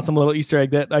that's an awesome little Easter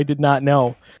egg that I did not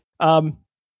know.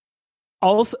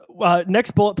 Also,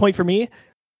 next bullet point for me.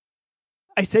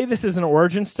 I say this is an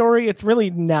origin story. It's really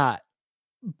not,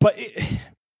 but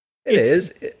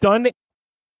it's done.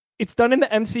 It's done in the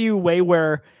MCU way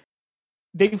where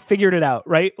they figured it out,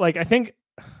 right? Like, I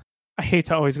hate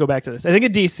to always go back to this. I think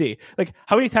at DC, like,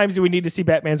 how many times do we need to see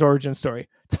Batman's origin story?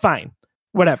 It's fine,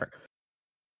 whatever.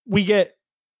 We get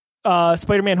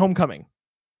Spider-Man: Homecoming.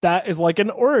 That is like an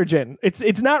origin.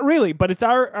 It's not really, but it's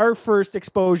our first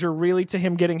exposure really to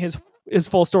him getting his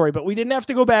full story. But we didn't have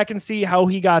to go back and see how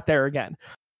he got there again.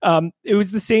 It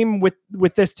was the same with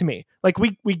this to me. Like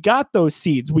we got those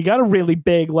seeds. We got a really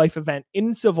big life event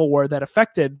in Civil War that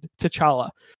affected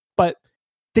T'Challa, but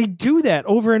they do that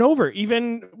over and over,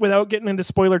 even without getting into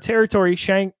spoiler territory.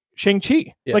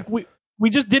 Shang-Chi, like we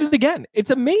just did it again.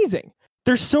 It's amazing.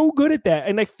 They're so good at that,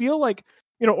 and I feel like,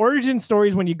 origin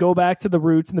stories, when you go back to the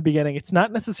roots in the beginning, it's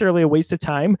not necessarily a waste of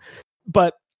time,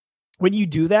 but when you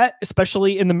do that,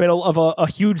 especially in the middle of a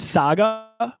huge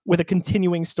saga with a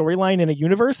continuing storyline in a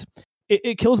universe,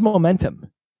 it kills momentum,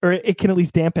 or it can at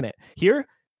least dampen it. Here,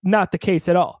 not the case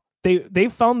at all. They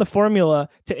found the formula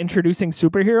to introducing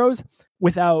superheroes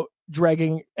without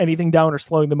dragging anything down or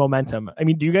slowing the momentum. I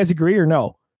mean, do you guys agree or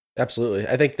no? Absolutely.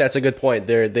 I think that's a good point.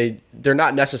 They're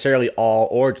not necessarily all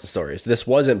origin stories. This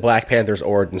wasn't Black Panther's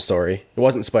origin story. It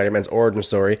wasn't Spider-Man's origin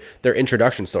story. They're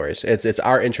introduction stories. It's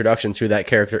our introduction to that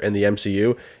character in the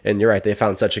MCU. And you're right, they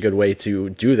found such a good way to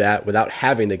do that without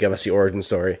having to give us the origin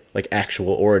story, like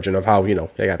actual origin of how, they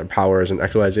got their powers and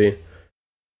XYZ.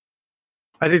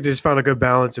 I think they just found a good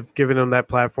balance of giving them that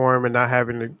platform and not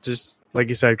having to just, like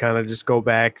you said, kind of just go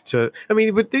back to. I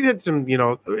mean, but they had some,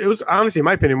 it was honestly, in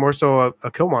my opinion, more so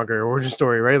a Killmonger origin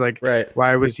story, right? Like,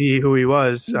 why was he who he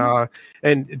was? Mm-hmm.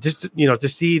 And just, to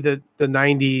see the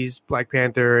 90s Black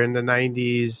Panther and the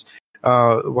 90s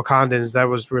Wakandans, that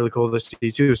was really cool to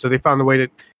see too. So they found a way to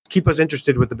keep us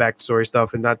interested with the backstory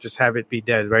stuff and not just have it be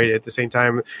dead, right? At the same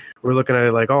time, we're looking at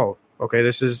it like, oh, okay,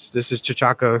 this is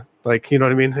T'Chaka, like, you know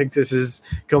what I mean? Like, this is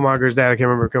Killmonger's dad. I can't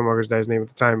remember Killmonger's dad's name at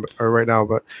the time or right now,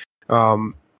 but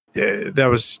That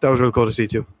was really cool to see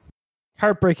too.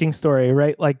 Heartbreaking story,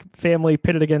 right? Like family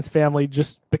pitted against family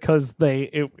just because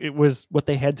it was what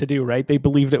they had to do, right? They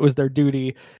believed it was their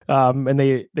duty, and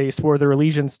they swore their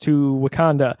allegiance to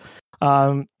Wakanda.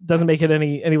 Doesn't make it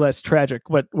any less tragic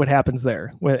what happens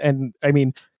there. And I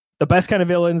mean, the best kind of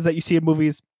villains that you see in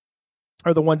movies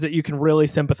are the ones that you can really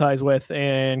sympathize with,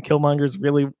 and Killmonger's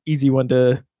really easy one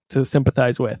to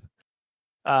sympathize with.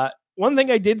 One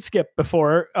thing I did skip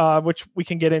before, which we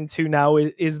can get into now,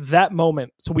 is that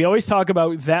moment. So we always talk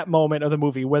about that moment of the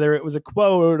movie, whether it was a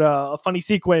quote, a funny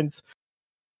sequence,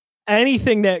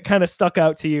 anything that kind of stuck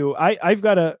out to you. I've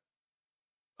got a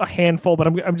handful, but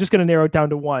I'm just going to narrow it down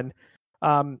to one.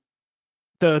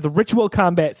 The ritual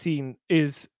combat scene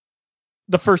is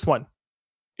the first one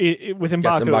with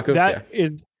M'Baku. That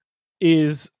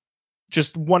is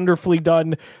just wonderfully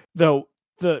done, though.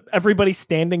 Everybody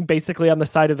standing basically on the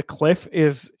side of the cliff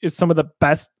is some of the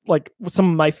best, like some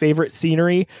of my favorite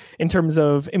scenery in terms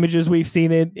of images we've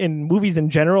seen in movies in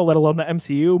general, let alone the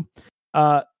MCU.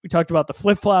 We talked about the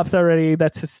flip flops already.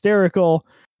 That's hysterical.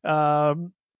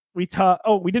 We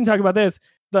didn't talk about this.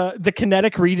 The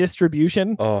kinetic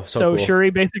redistribution. Oh, so cool.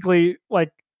 Shuri basically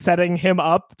like setting him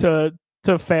up to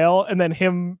fail, and then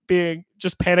him being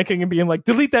just panicking and being like,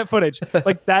 delete that footage.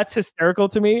 Like, that's hysterical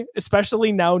to me,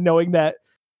 especially now knowing that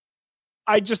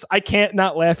I can't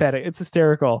not laugh at it. It's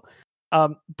hysterical.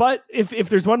 But if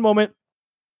there's one moment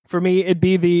for me, it'd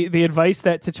be the advice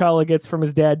that T'Challa gets from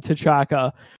his dad,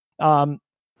 T'Chaka.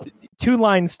 Two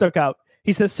lines stuck out.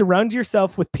 He says, surround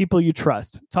yourself with people you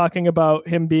trust, talking about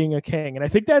him being a king. And I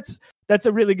think that's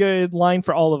a really good line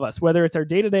for all of us, whether it's our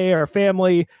day-to-day, our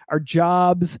family, our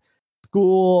jobs,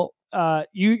 school.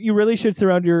 You really should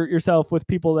surround yourself with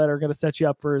people that are going to set you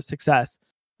up for success.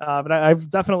 But I've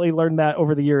definitely learned that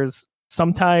over the years.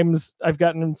 Sometimes I've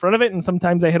gotten in front of it, and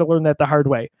sometimes I had to learn that the hard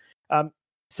way.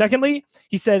 Secondly,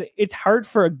 he said, it's hard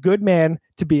for a good man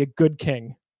to be a good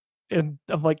king. And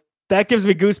I'm like, that gives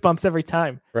me goosebumps every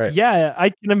time. Right. Yeah, I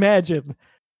can imagine.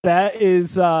 That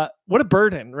is what a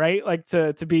burden, right? Like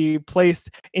to be placed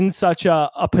in such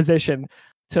a position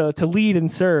to lead and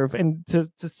serve, and to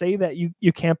say that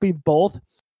you can't be both.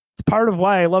 It's part of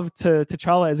why I love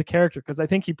T'Challa as a character, because I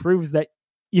think he proves that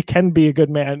you can be a good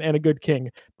man and a good king,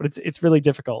 but it's really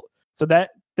difficult. So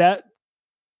that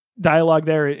dialogue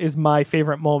there is my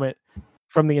favorite moment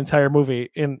from the entire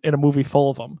movie in a movie full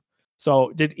of them.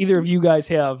 So did either of you guys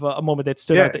have a moment that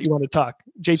stood out that you want to talk?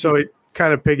 JT? So it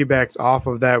kind of piggybacks off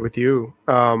of that with you.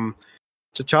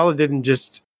 T'Challa didn't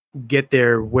just get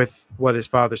there with what his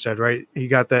father said, right? He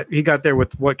got there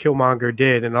with what Killmonger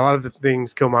did, and a lot of the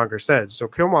things Killmonger said. So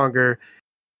Killmonger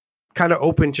kind of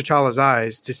opened T'Challa's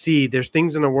eyes to see there's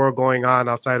things in the world going on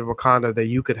outside of Wakanda that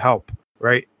you could help,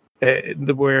 right?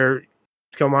 Where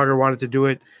Killmonger wanted to do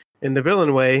it in the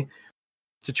villain way,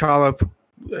 T'Challa,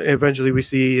 eventually we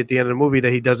see at the end of the movie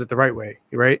that he does it the right way,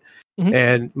 right? Mm-hmm.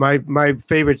 And my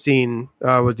favorite scene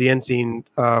was the end scene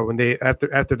when they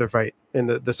after their fight, in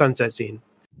the sunset scene.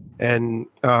 And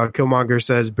Killmonger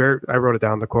says, I wrote it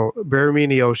down, the quote, "Bury me in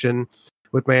the ocean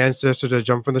with my ancestors that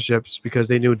jumped from the ships because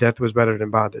they knew death was better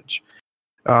than bondage."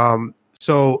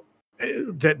 So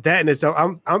that in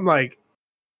itself, I'm like,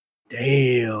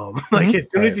 damn. Like, as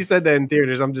soon as he said that in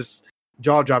theaters, I'm just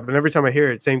jaw dropping. Every time I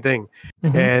hear it, same thing.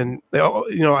 Mm-hmm. And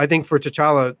I think for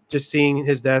T'Challa, just seeing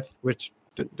his death, which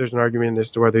there's an argument as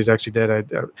to whether he's actually dead.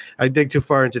 I dig too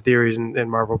far into theories in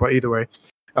Marvel, but either way,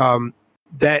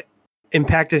 that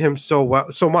impacted him so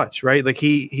much, right? Like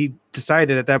he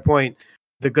decided at that point,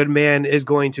 the good man is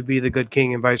going to be the good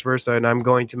king and vice versa, and I'm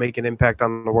going to make an impact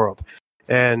on the world.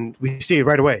 And we see it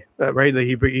right away, right? Like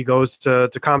he goes to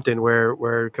Compton where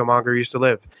Killmonger used to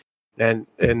live.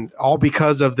 And all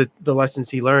because of the lessons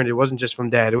he learned. It wasn't just from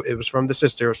dad. It was from the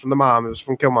sister. It was from the mom. It was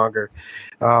from Killmonger.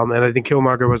 And I think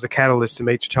Killmonger was the catalyst to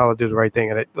make T'Challa do the right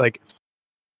thing. And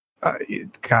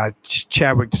God,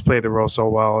 Chadwick just played the role so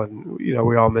well. And,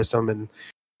 we all miss him. And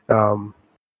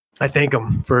I thank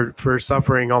him for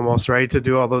suffering almost, right? To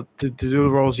do to do the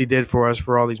roles he did for us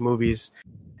for all these movies.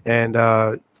 And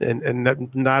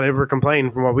not ever complain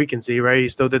from what we can see, right? He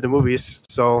still did the movies.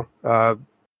 So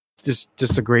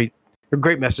just a great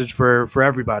message for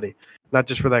everybody, not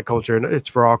just for that culture. It's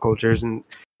for all cultures. And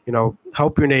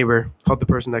help your neighbor, help the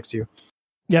person next to you.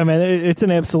 Yeah, man, it's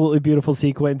an absolutely beautiful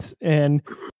sequence. And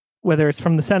whether it's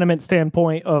from the sentiment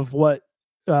standpoint of what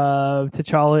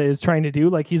T'Challa is trying to do,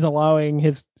 like he's allowing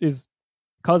his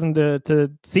cousin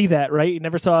to see that, right? He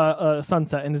never saw a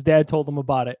sunset, and his dad told him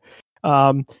about it,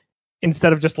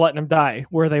 instead of just letting him die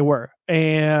where they were.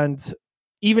 And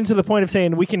even to the point of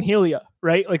saying, we can heal you,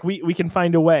 right? Like we can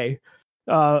find a way.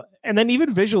 And then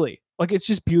even visually, Like, it's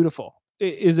just beautiful.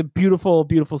 It is a beautiful,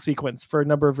 beautiful sequence for a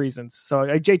number of reasons. So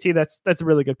JT, that's a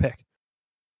really good pick.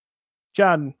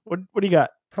 John, what do you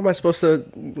got? How am I supposed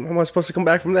to come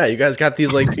back from that? You guys got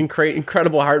these like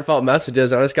incredible heartfelt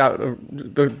messages, and I just got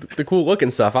the cool looking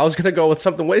stuff. I was gonna go with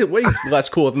something way less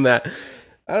cool than that.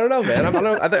 I don't know, man. I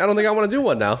don't think I want to do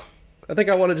one now. I think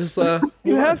I want to just.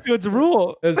 You have to. It's a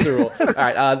rule. It's the rule. All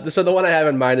right. So the one I have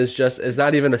in mind is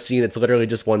not even a scene. It's literally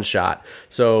just one shot.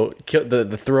 So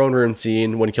the throne room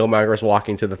scene when Killmonger is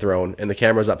walking to the throne and the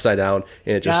camera's upside down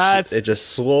and it just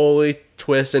slowly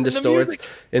twists and distorts,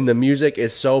 and the music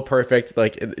is so perfect,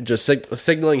 like it just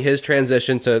signaling his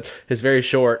transition to his very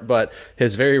short but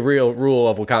his very real rule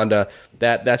of Wakanda.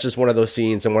 That's just one of those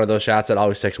scenes and one of those shots that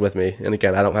always sticks with me. And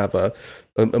again, I don't have an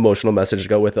emotional message to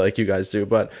go with it like you guys do,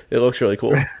 but it looks really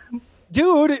cool.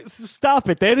 Dude, stop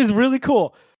it. That is really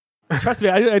cool. Trust me,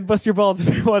 I'd bust your balls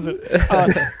if it wasn't.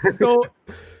 So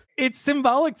it's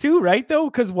symbolic too, right?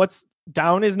 Though, because what's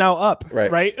down is now up,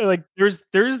 right? Like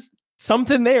there's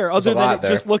something there other than it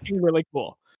just looking really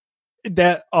cool.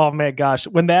 That, oh my gosh,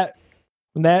 when that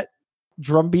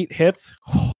drum beat hits,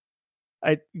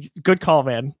 good call,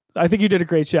 man. I think you did a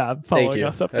great job following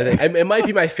us up there. It might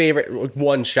be my favorite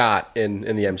one shot in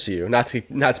the MCU. Not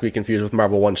to be confused with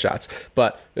Marvel one shots,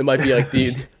 but it might be like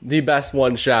the best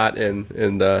one shot in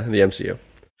the MCU.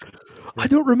 I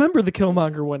don't remember the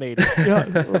Killmonger 180.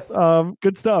 Yeah,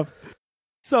 good stuff.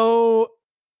 So,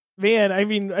 man, I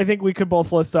mean, I think we could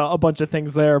both list a bunch of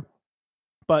things there.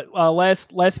 But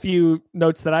last few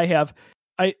notes that I have,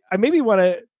 I maybe want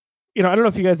to, I don't know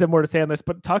if you guys have more to say on this,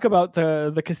 but talk about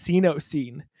the casino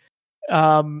scene.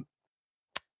 The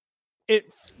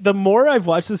more I've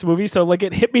watched this movie, so like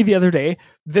it hit me the other day,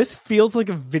 this feels like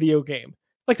a video game.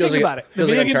 Like, think about it. Feels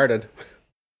like Uncharted.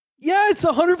 Yeah, it's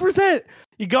 100%.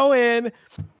 You go in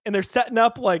and they're setting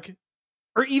up like,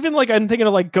 or even like I'm thinking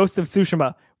of like Ghost of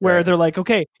Tsushima, where they're like,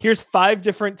 okay, here's 5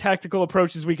 different tactical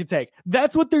approaches we could take.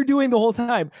 That's what they're doing the whole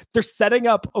time. They're setting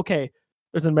up, okay,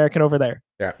 there's an American over there.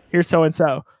 Yeah. Here's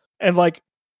so-and-so. And like,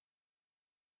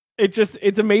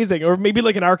 it's amazing. Or maybe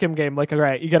like an Arkham game, like, all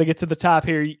right, you got to get to the top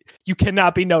here. You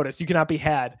cannot be noticed. You cannot be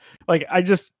had. Like, I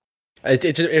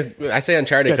say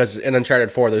Uncharted because in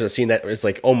Uncharted 4, there's a scene that is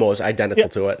like almost identical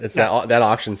to it. It's that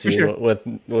auction scene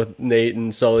with Nate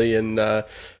and Sully and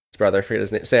his brother, I forget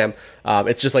his name, Sam.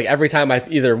 It's just like every time I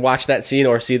either watch that scene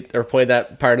or play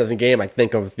that part of the game, I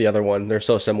think of the other one. They're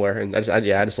so similar, and I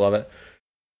just love it.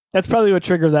 That's probably what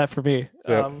triggered that for me.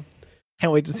 Yep.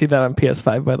 Can't wait to see that on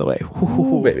PS5, by the way.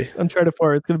 Ooh, baby. Uncharted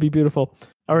 4, it's going to be beautiful.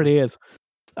 Already is.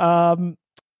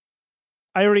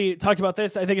 I already talked about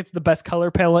this. I think it's the best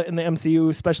color palette in the MCU,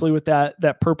 especially with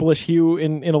that purplish hue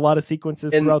in a lot of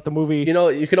sequences throughout the movie.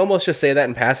 You could almost just say that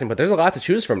in passing, but there's a lot to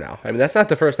choose from now. I mean, that's not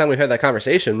the first time we've had that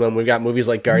conversation when we've got movies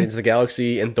like Guardians of the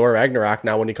Galaxy and Thor Ragnarok.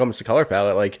 Now, when it comes to color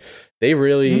palette, like they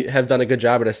really have done a good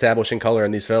job at establishing color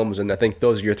in these films, and I think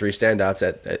those are your 3 standouts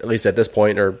at least at this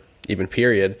point, or even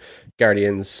period.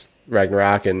 Guardians,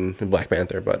 Ragnarok, and Black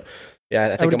Panther. But yeah,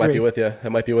 I think I might be with you. I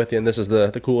might be with you, and this is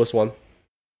the coolest one.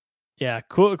 Yeah,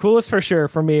 coolest for sure,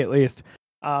 for me at least.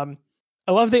 I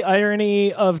love the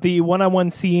irony of the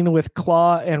one-on-one scene with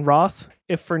Claw and Ross,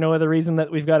 if for no other reason that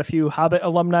we've got a few Hobbit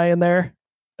alumni in there.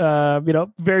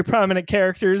 Very prominent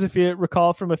characters, if you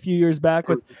recall from a few years back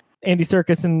with Andy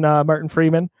Serkis and Martin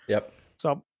Freeman. Yep.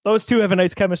 So those two have a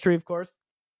nice chemistry, of course.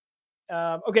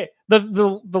 Okay, the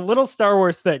little Star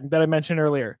Wars thing that I mentioned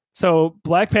earlier. So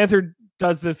Black Panther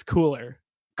does this cooler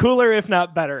if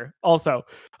not better. Also,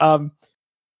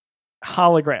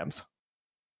 holograms.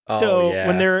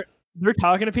 When they're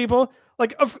talking to people,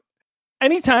 like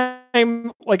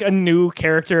anytime like a new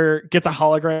character gets a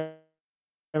hologram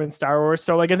in Star Wars.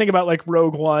 So like I think about like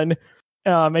Rogue One,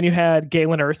 and you had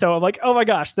Galen Erso. I'm like, oh my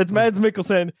gosh, that's Mads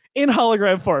Mikkelsen in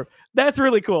hologram form. That's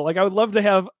really cool. Like I would love to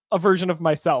have a version of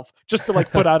myself just to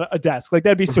like put on a desk. Like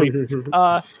that'd be sweet.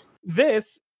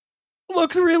 This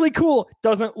looks really cool.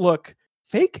 Doesn't look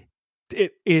fake.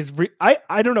 It is.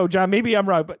 I don't know, John. Maybe I'm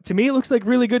wrong, but to me, it looks like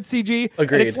really good CG.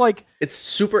 Agreed. And it's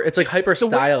super. It's like hyper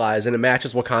stylized, and it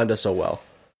matches Wakanda so well.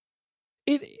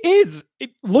 It is.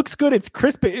 It looks good. It's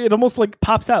crisp. It almost like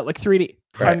pops out like 3D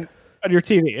on your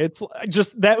TV. It's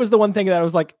just that was the one thing that I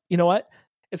was like, you know what?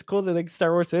 As cool as I think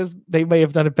Star Wars is, they may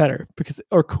have done it better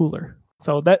or cooler.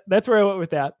 So that's where I went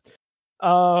with that.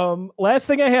 Last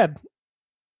thing I had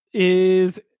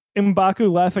is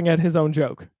M'Baku laughing at his own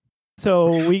joke.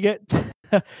 So we get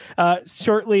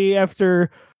shortly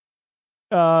after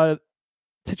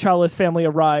T'Challa's family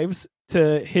arrives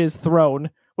to his throne,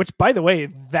 which, by the way,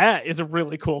 that is a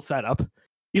really cool setup.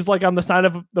 He's like on the side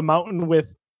of the mountain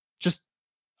with just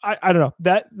I don't know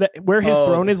that where his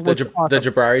throne is looks awesome.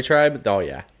 The Jabrari tribe. Oh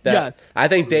yeah, I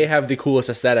think they have the coolest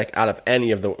aesthetic out of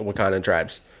any of the Wakandan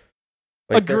tribes.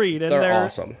 Like, Agreed. They're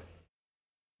awesome.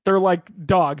 They're like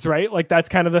dogs, right? Like that's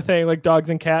kind of the thing, like dogs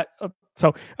and cat.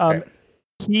 So Right.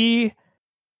 he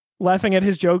laughing at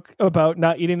his joke about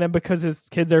not eating them because his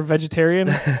kids are vegetarian.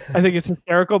 I think it's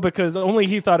hysterical because only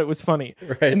he thought it was funny.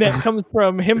 Right. And that comes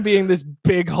from him being this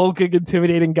big, hulking,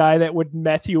 intimidating guy that would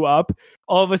mess you up.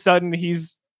 All of a sudden,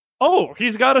 he's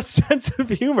got a sense of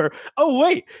humor. Oh,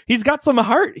 wait, he's got some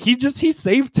heart. He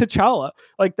saved T'Challa.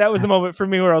 Like, that was the moment for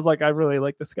me where I was like, I really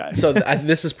like this guy. So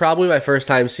this is probably my first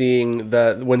time seeing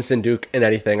the Winston Duke in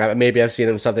anything. Maybe I've seen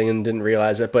him in something and didn't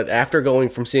realize it. But after going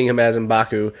from seeing him as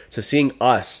M'Baku to seeing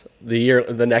Us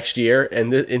the next year,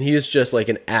 and he's just like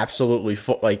an absolutely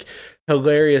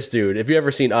hilarious dude. If you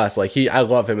ever seen Us, I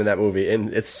love him in that movie,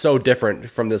 and it's so different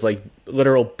from this like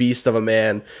literal beast of a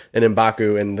man in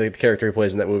M'Baku and the character he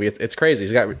plays in that movie. It's crazy.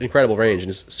 He's got incredible range and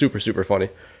is super super funny.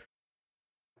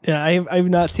 Yeah, I've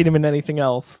not seen him in anything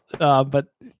else, but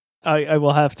I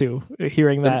will have to,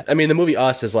 hearing that. I mean, the movie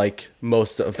Us is like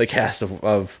most of the cast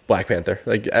of Black Panther.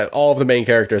 Like all of the main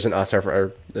characters in Us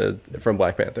are from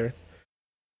Black Panther.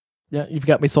 Yeah, you've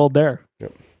got me sold there.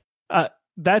 Yep.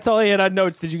 That's all I had on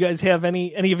notes. Did you guys have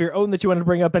any of your own that you wanted to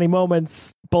bring up? Any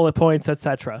moments, bullet points,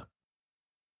 etc.?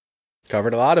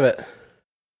 Covered a lot of it.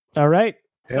 All right.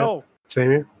 Yeah, So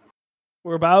same here.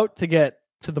 we're about to get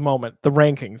to the moment, the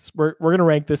rankings. We're going to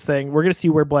rank this thing. We're going to see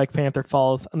where Black Panther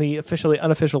falls on the officially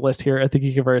unofficial list here at the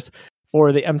Geekiverse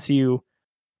for the MCU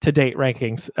to date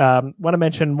rankings. Want to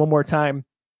mention one more time,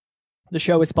 the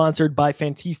show is sponsored by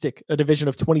Fantastic, a division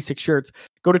of 26 Shirts.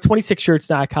 Go to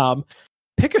 26shirts.com.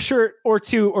 Pick a shirt or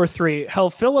two or three. Hell,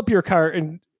 fill up your cart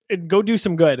and go do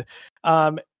some good.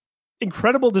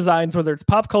 Incredible designs, whether it's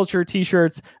pop culture,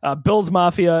 t-shirts, Bills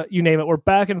Mafia, you name it. We're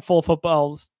back in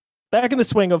back in the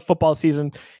swing of football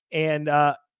season. And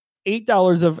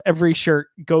 $8 of every shirt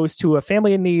goes to a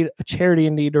family in need, a charity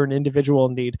in need, or an individual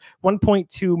in need.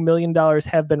 $1.2 million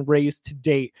have been raised to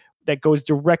date that goes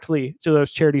directly to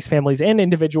those charities, families, and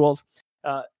individuals.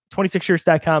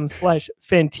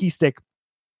 26shirts.com/fantastic.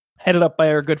 Headed up by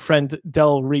our good friend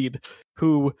Del Reed,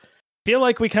 who feel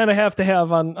like we kind of have to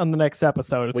have on the next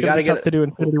episode. It's going to be tough to do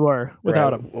Infinity War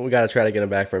without him. We got to try to get him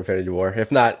back for Infinity War.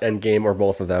 If not Endgame or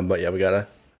both of them, but yeah, we got to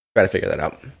try to figure that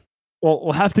out. Well,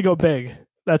 we'll have to go big.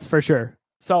 That's for sure.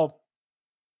 So,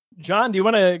 John, do you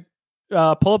want to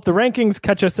pull up the rankings,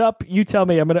 catch us up? You tell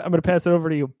me. I'm gonna pass it over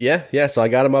to you. Yeah. So I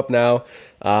got them up now.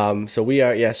 So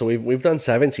we've done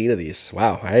 17 of these.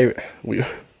 Wow. We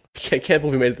can't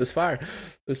believe we made it this far.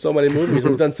 There's so many movies.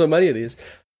 We've done so many of these.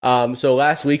 So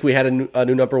last week we had a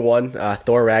new number one.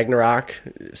 Thor Ragnarok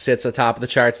sits atop of the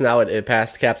charts now. It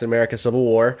passed Captain America: Civil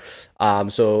War.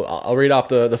 So I'll read off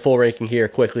the full ranking here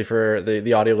quickly for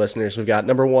the audio listeners. We've got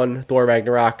number 1, Thor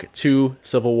Ragnarok; 2,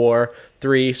 Civil War;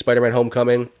 3, Spider-Man: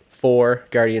 Homecoming; 4,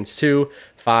 Guardians 2;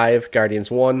 5, Guardians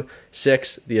 1;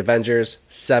 6, The Avengers;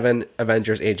 7,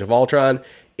 Avengers: Age of Ultron;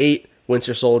 8,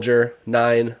 Winter Soldier;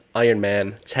 9, Iron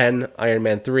Man; 10, Iron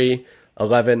Man 3;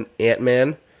 11,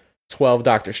 Ant-Man; 12,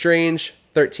 Doctor Strange;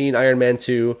 13, Iron Man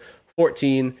 2;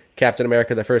 14, Captain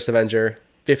America: The First Avenger;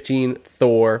 15,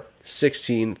 Thor;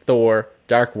 16, Thor: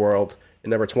 Dark World;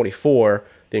 and number 24,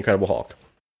 The Incredible Hulk.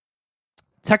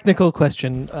 Technical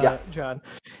question, John.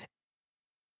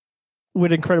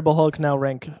 Would Incredible Hulk now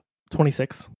rank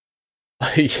 26?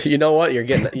 You know what? You're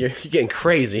getting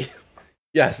crazy.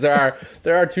 Yes, there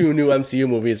are 2 new MCU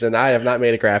movies, and I have not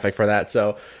made a graphic for that,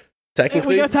 so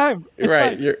technically, we got time. You're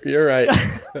right. You're right.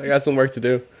 I got some work to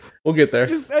do. We'll get there. I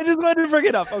just wanted to bring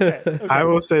it up. Okay. I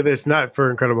will say this, not for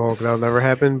Incredible Hulk, that'll never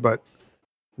happen, but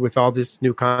with all this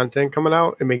new content coming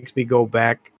out, it makes me go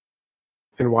back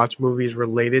and watch movies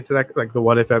related to that, like the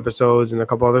What If episodes and a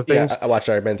couple other things. Yeah, I watched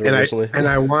Iron Man 3 recently. And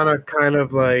I want to kind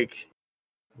of like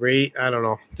rate, I don't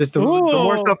know, just the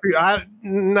more stuff,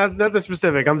 not the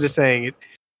specific, I'm just saying it.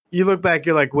 You look back,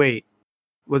 you're like, wait,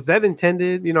 was that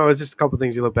intended? You know, it's just a couple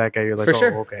things you look back at. You're like, for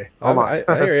sure. Okay. I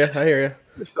hear you.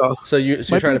 So you're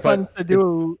trying to fun to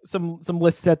do some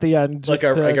lists at the end, like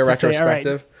a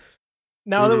retrospective. Say,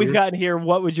 now that we've gotten here,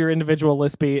 what would your individual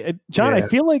list be? John, I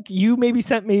feel like you maybe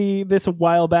sent me this a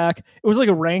while back. It was like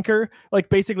a ranker. Like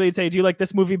basically it'd say, do you like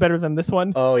this movie better than this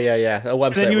one? Oh, yeah. A website.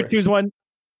 And then you would choose one,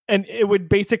 and it would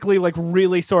basically like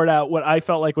really sort out what I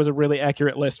felt like was a really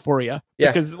accurate list for you. Yeah.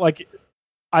 Because like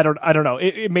I don't know.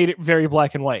 It made it very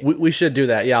black and white. We should do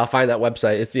that. Yeah, I'll find that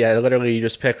website. It's literally you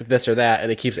just pick this or that,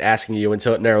 and it keeps asking you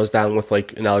until it narrows down with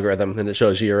like an algorithm, and it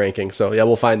shows you your ranking. So yeah,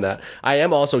 we'll find that. I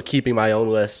am also keeping my own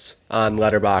list on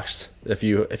Letterboxd. If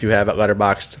you have it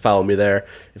Letterboxd, follow me there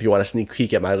if you want to sneak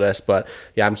peek at my list. But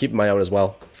yeah, I'm keeping my own as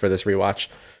well for this rewatch.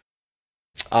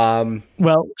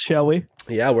 Well, shall we?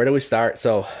 Yeah, where do we start?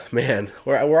 So man,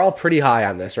 we're all pretty high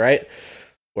on this, right?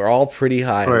 We're all pretty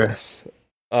high on this.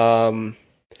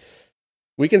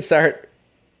 We can start.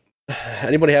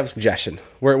 Anybody have a suggestion?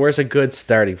 Where's a good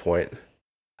starting point?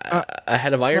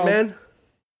 Ahead of Iron Man?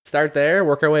 Start there,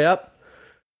 work our way up?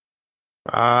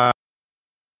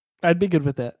 I'd be good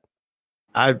with that.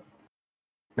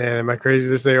 Man, am I crazy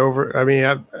to say over? I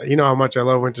mean, you know how much I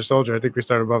love Winter Soldier. I think we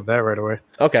start above that right away.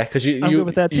 Okay, because I'm good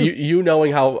with that too. You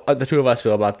knowing how the two of us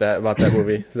feel about that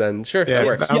movie, then sure, that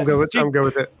works. I'm good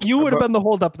with it. You would have been the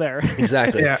hold up there.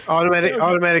 Exactly. Yeah,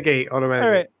 automatic 8. All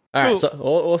right. All right, so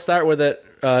we'll start with it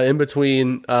in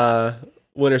between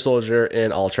Winter Soldier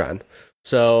and Ultron.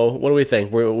 So what do we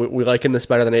think? We liking this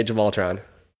better than Age of Ultron?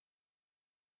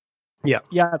 Yeah.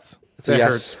 Yes. It's a that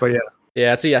yes. hurts, but yeah.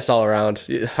 Yeah, it's a yes all around.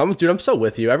 I'm so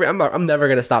with you. I'm never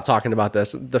gonna stop talking about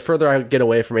this. The further I get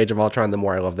away from Age of Ultron, the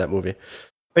more I love that movie.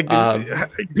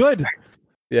 Good.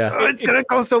 Yeah, it's gonna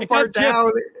go so far down.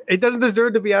 It doesn't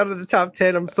deserve to be out of the top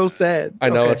 10. I'm so sad. I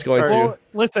know it's going to. Well,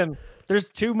 listen, there's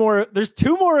two more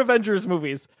Avengers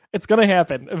movies. It's gonna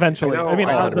happen eventually. I mean,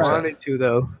 I wanted to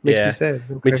though. Makes me sad.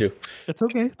 Okay. Me too. It's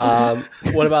okay.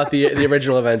 What about the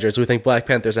original Avengers? We think Black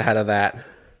Panther's ahead of that.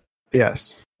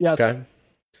 Yes. Okay.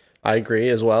 I agree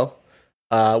as well.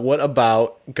 What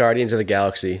about Guardians of the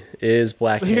Galaxy? Is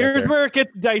Black Panther? Here's where it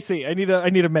gets dicey. I need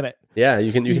a minute. Yeah,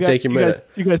 you can take your minute.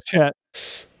 You guys chat.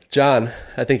 John,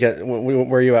 I think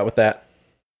where are you at with that?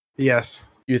 Yes.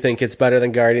 You think it's better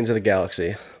than Guardians of the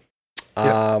Galaxy?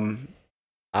 Yep.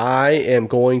 I am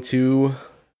going to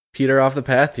peter off the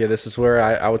path here. This is where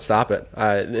I would stop it.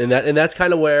 And that's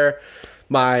kind of where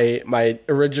my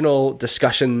original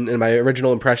discussion and my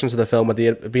original impressions of the film at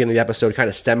the beginning of the episode kind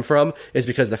of stem from, is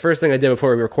because the first thing I did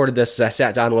before we recorded this is I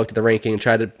sat down and looked at the ranking and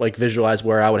tried to like visualize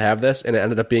where I would have this, and it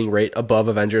ended up being right above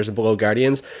Avengers and below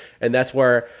Guardians. And that's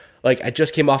where, like, I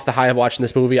just came off the high of watching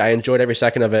this movie. I enjoyed every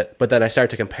second of it, but then I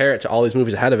started to compare it to all these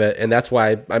movies ahead of it, and that's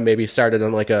why I maybe started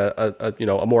on like a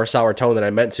more sour tone than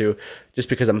I meant to, just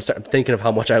because I'm thinking of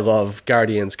how much I love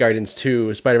Guardians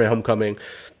 2, Spider-Man Homecoming,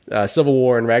 Civil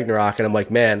War, and Ragnarok, and I'm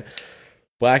like, man,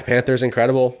 Black Panther is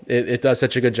incredible. It does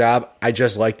such a good job. I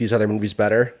just like these other movies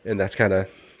better, and that's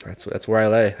where I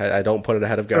lay. I don't put it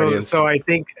ahead of Guardians. So I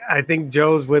think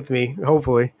Joe's with me.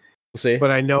 Hopefully, we'll see.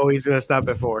 But I know he's gonna stop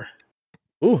at 4.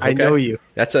 Ooh, okay. I know you.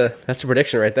 That's a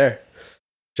prediction right there,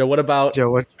 Joe. What about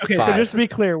Joe? Okay, 5? so just to be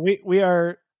clear,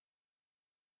 we're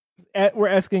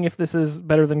asking if this is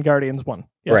better than Guardians 1.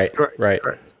 Yes? Right.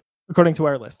 According to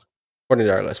our list. According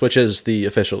to our list, which is the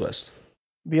official list.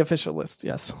 The official list,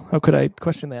 yes. How could I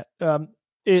question that?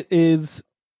 It is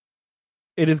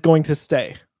going to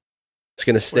stay. It's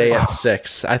going to stay at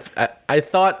 6. I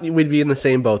thought we'd be in the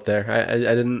same boat there. I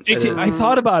didn't. JT, I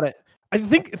thought about it. I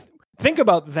think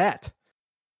about that.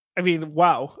 I mean,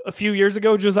 wow. A few years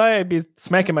ago, Josiah, I'd be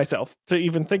smacking myself to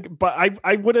even think. But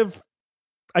I would have.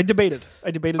 I debated.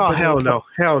 Oh, hell no.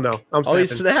 I'm snapping. Oh,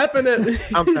 he's snapping it.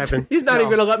 I'm snapping. He's not even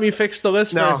going to let me fix the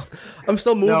list first. I'm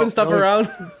still moving stuff around.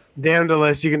 Damn the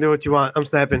list. You can do what you want. I'm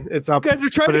snapping. It's up. You guys are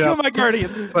trying to kill my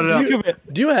Guardians. Put it up.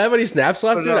 Do you have any snaps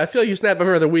left, dude? I feel like you snap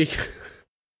every other week.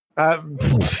 I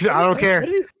don't care.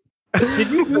 Did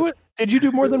you do it? Did you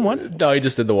do more than one? No, he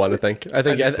just did the one, I think. I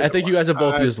think you guys have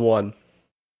both used one.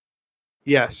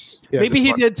 Yes. Maybe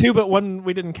he did 2, but one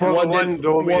we didn't count. One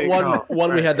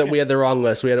we had the wrong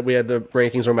list. We had the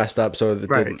rankings were messed up, so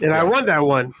and I won that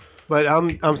one, but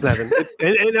I'm snapping.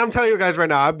 and I'm telling you guys right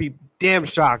now, I'd be damn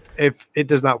shocked if it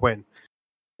does not win.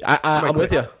 I'm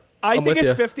with you. I think it's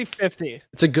 50-50.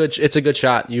 It's a good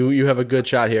shot. You have a good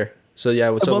shot here. So yeah, I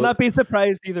will not be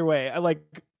surprised either way.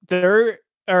 There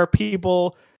are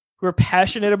people who are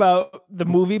passionate about the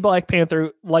movie Black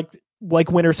Panther, like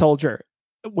Winter Soldier,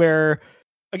 where,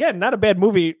 again, not a bad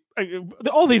movie.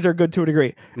 All these are good to a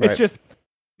degree. Right. It's just,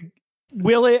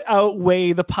 will it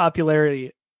outweigh the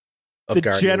popularity,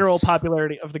 general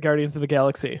popularity of the Guardians of the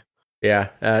Galaxy? Yeah.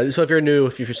 So if you're new,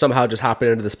 if you're somehow just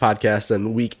hopping into this podcast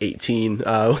in week 18,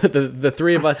 the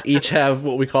three of us each have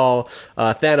what we call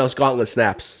Thanos gauntlet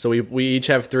snaps. So we each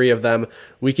have 3 of them.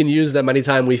 We can use them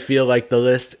anytime we feel like the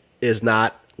list is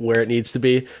not where it needs to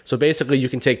be. So basically, you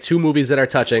can take 2 movies that are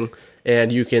touching,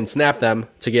 and you can snap them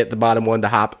to get the bottom one to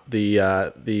hop the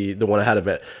one ahead of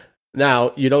it.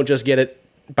 Now, you don't just get it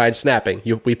by snapping.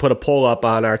 We put a poll up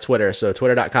on our Twitter, so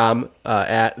twitter.com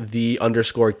at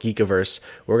 @the_Geekiverse.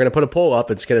 We're going to put a poll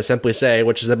up. It's going to simply say,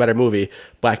 which is the better movie,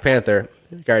 Black Panther,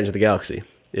 Guardians of the Galaxy.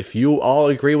 If you all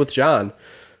agree with John,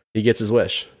 he gets his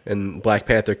wish, and Black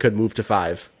Panther could move to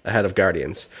 5 ahead of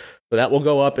Guardians. So that will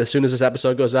go up as soon as this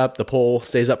episode goes up. The poll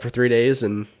stays up for 3 days,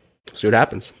 and see what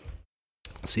happens.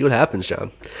 See what happens,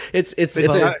 John. It's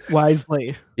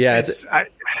wisely. Yeah, it's going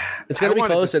to be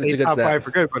close, and it's a good top snap. 5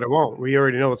 for good, but it won't. We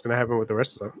already know what's going to happen with the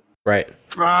rest of them. Right.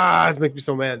 This makes me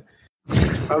so mad.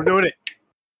 I'm doing it.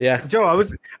 Yeah, Joe,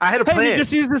 I had a plan. Hey,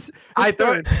 just use this. I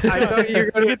thought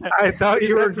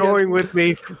you were going with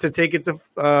me to take it to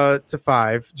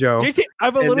 5, Joe. JT,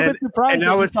 I'm a little bit surprised. And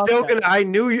I was still gonna. I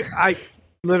knew you. I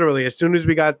literally, as soon as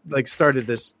we got started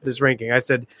this ranking, I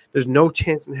said, "There's no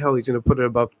chance in hell he's gonna put it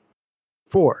above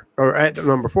 4 or at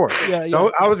number 4."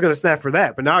 So I was gonna snap for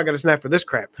that, but now I got to snap for this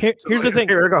crap. Here's the thing.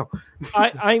 Here we go.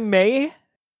 I may.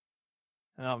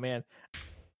 Oh man.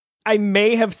 I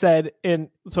may have said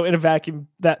in a vacuum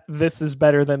that this is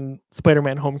better than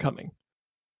Spider-Man Homecoming.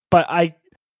 But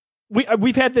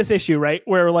we've had this issue, right?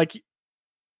 Where like,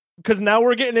 because now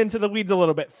we're getting into the weeds a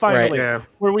little bit, finally, right,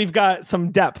 where we've got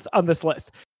some depth on this list.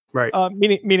 Right.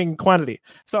 Meaning quantity.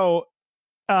 So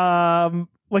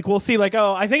like we'll see, like,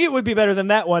 I think it would be better than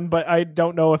that one, but I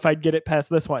don't know if I'd get it past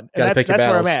this one. And that's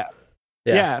where I'm at.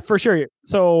 Yeah, for sure.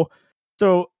 So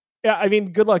yeah, I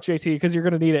mean, good luck, JT, because you're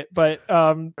going to need it. But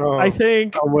I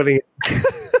think I'm winning.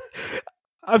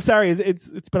 I'm sorry,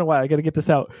 it's been a while. I got to get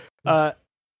this out.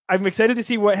 I'm excited to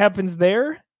see what happens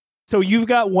there. So you've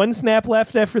got 1 snap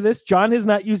left after this. John has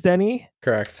not used any.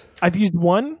 Correct. I've used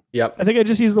 1. Yep. I think I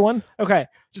just used the 1. Okay,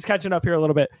 just catching up here a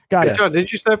little bit. Got it. John,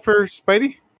 did you snap for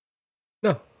Spidey?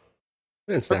 No, I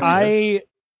didn't snap.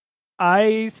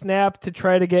 I snapped to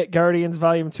try to get Guardians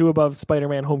Volume 2 above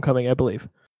Spider-Man Homecoming, I believe.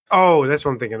 Oh, that's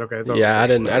what I'm thinking. Okay. Yeah, I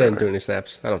didn't do any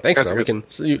snaps. I don't think so. We can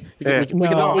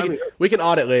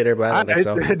audit later, but I don't think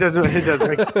so. It doesn't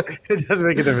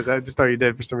make a difference. I just thought you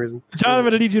did for some reason. John, I'm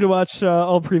going to need you to watch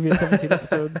all previous 17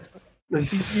 episodes.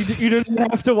 You didn't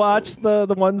have to watch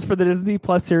the ones for the Disney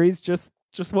Plus series. Just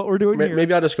what we're doing here.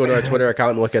 Maybe I'll just go to our Twitter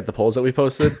account and look at the polls that we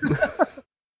posted.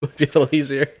 Would be a little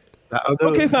easier.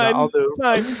 Okay, fine. I'll do.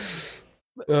 Fine.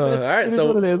 All right,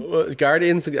 so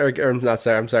Guardians, or not.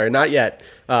 Sorry, I'm sorry, not yet.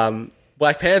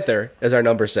 Black Panther is our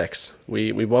number 6.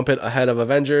 We bump it ahead of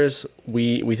Avengers.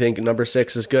 We think number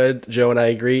 6 is good. Joe and I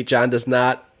agree. John does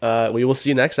not. We will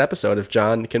see next episode if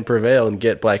John can prevail and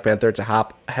get Black Panther to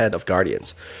hop ahead of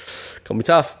Guardians. Gonna be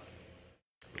tough.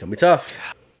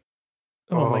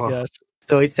 Oh my gosh,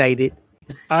 so excited.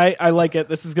 I like it.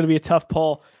 This is going to be a tough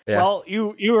poll. Yeah. Well,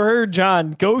 you heard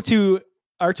John. Go to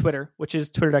our Twitter, which is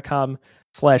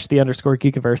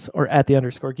twitter.com/the_Geekiverse or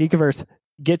 @the_Geekiverse.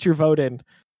 Get your vote in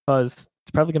because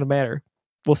it's probably going to matter.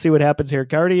 We'll see what happens here.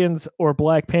 Guardians or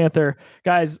Black Panther.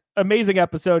 Guys, amazing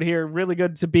episode here. Really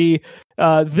good to be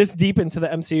this deep into the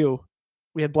MCU.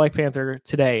 We had Black Panther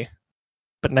today,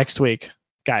 but next week,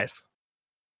 guys,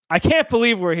 I can't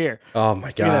believe we're here. Oh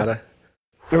my God.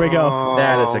 Here we go.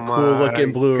 That is a cool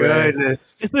looking Blu-ray.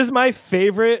 Goodness. This is my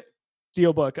favorite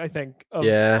Steelbook, I think, of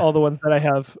all the ones that I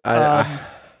have. I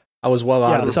was well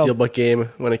out of the Steelbook game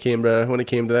when it came to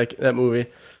that movie.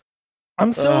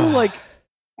 I'm so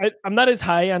I'm not as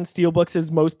high on Steelbooks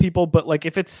as most people, but like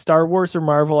if it's Star Wars or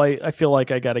Marvel, I feel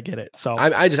like I gotta get it. So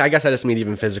I guess I just mean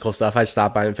even physical stuff. I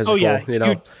stopped buying physical. Oh yeah,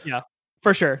 yeah,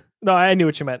 for sure. No, I knew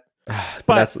what you meant.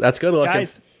 But that's good looking.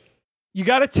 Guys, you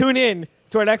got to tune in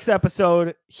to our next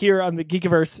episode here on the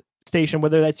Geekiverse station,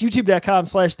 whether that's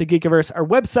youtube.com/thegeekiverse, our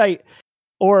website,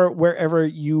 or wherever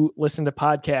you listen to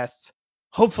podcasts.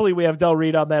 Hopefully we have Del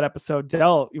Reed on that episode.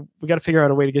 Del, we got to figure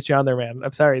out a way to get you on there, man.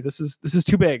 I'm sorry. This is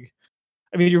too big.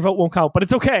 I mean, your vote won't count, but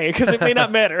it's okay because it may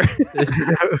not matter.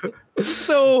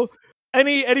 So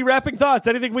any wrapping thoughts,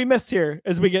 anything we missed here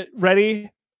as we get ready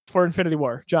for Infinity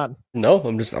War? John? No,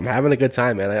 I'm having a good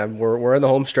time, man. We're in the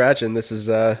home stretch and this is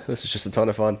just a ton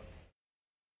of fun.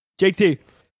 JT.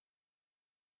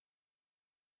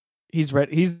 He's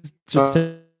ready. He's just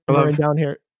sitting down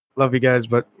here. Love you guys,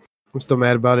 but I'm still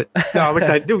mad about it. No, I'm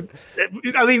excited, dude.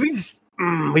 I mean,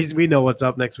 we know what's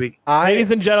up next week. Ladies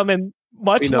and gentlemen,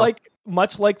 much like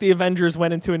the Avengers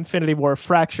went into Infinity War,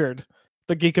 fractured.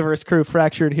 The Geekiverse crew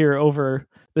fractured here over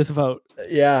this vote.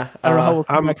 Yeah, I don't know how we'll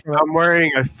come I'm back from it.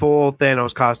 wearing a full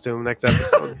Thanos costume next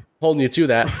episode. Holding you to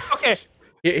that. Okay.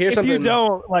 Here's if something, you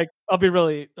don't, I'll be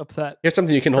really upset. Here's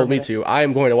something you can hold me to. I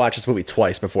am going to watch this movie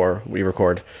twice before we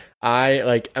record. I'm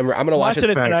going to watch it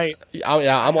tonight.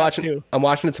 I'm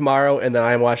watching it tomorrow, and then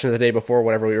I'm watching it the day before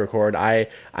whenever we record.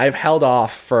 I've held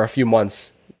off for a few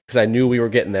months because I knew we were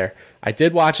getting there. I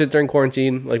did watch it during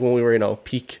quarantine, like when we were,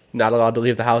 peak, not allowed to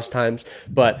leave the house times,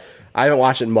 but I haven't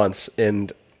watched it in months,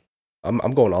 and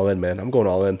I'm going all in, man. I'm going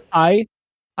all in. I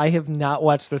have not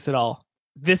watched this at all.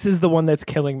 This is the one that's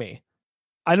killing me.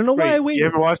 I don't know why I waited. You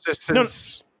haven't watched this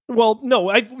since?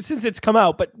 No, since it's come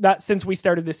out, but not since we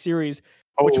started this series,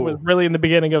 which was really in the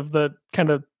beginning of the kind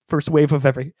of first wave of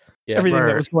everything that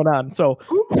was going on. So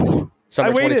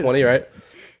summer 2020, right?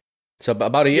 So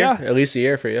about a year, at least a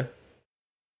year for you.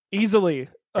 Easily.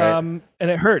 Right. And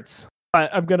it hurts.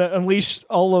 I'm going to unleash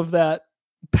all of that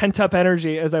pent up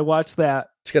energy as I watch that.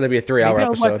 It's going to be a 3-hour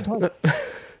episode.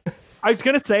 I was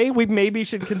going to say we maybe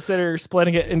should consider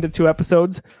splitting it into 2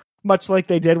 episodes, much like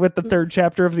they did with the 3rd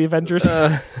chapter of the Avengers.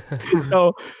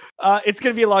 So it's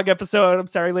going to be a long episode. I'm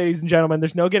sorry, ladies and gentlemen.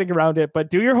 There's no getting around it, but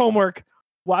do your homework.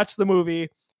 Watch the movie.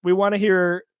 We want to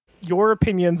hear your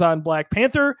opinions on Black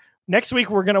Panther. Next week,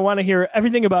 we're going to want to hear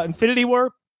everything about Infinity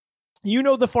War. You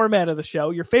know the format of the show,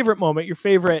 your favorite moment, your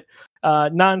favorite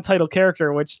non-title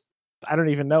character, which I don't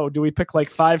even know. Do we pick like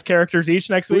 5 characters each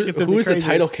next week? Who's the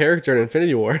title character in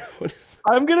Infinity War?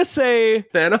 I'm going to say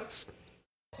Thanos.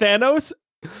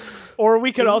 Or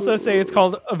we could also say it's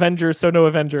called Avengers, so no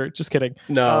Avenger. Just kidding.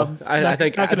 No, I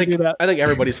think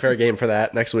everybody's fair game for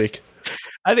that next week.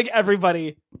 I think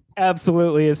everybody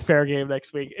absolutely is fair game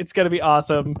next week. It's going to be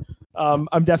awesome.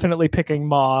 I'm definitely picking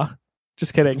Maw.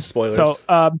 Just kidding. Spoilers.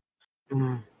 So,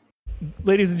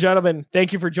 ladies and gentlemen,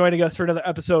 thank you for joining us for another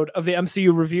episode of the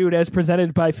MCU Reviewed as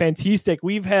presented by Fantastic.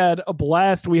 We've had a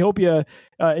blast. We hope you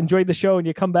enjoyed the show and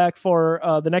you come back for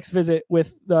the next visit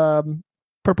with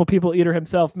Purple People Eater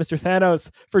himself, Mr.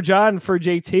 Thanos. For John, for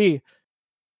JT,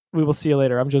 we will see you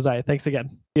later. I'm Josiah. Thanks again.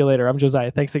 See you later. I'm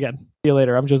Josiah. Thanks again. See you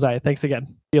later. I'm Josiah. Thanks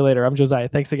again. See you later. I'm Josiah.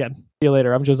 Thanks again. See you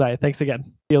later. I'm Josiah. Thanks again.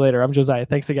 See you later. I'm Josiah.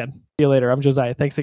 Thanks again. See you later. I'm Josiah. Thanks again.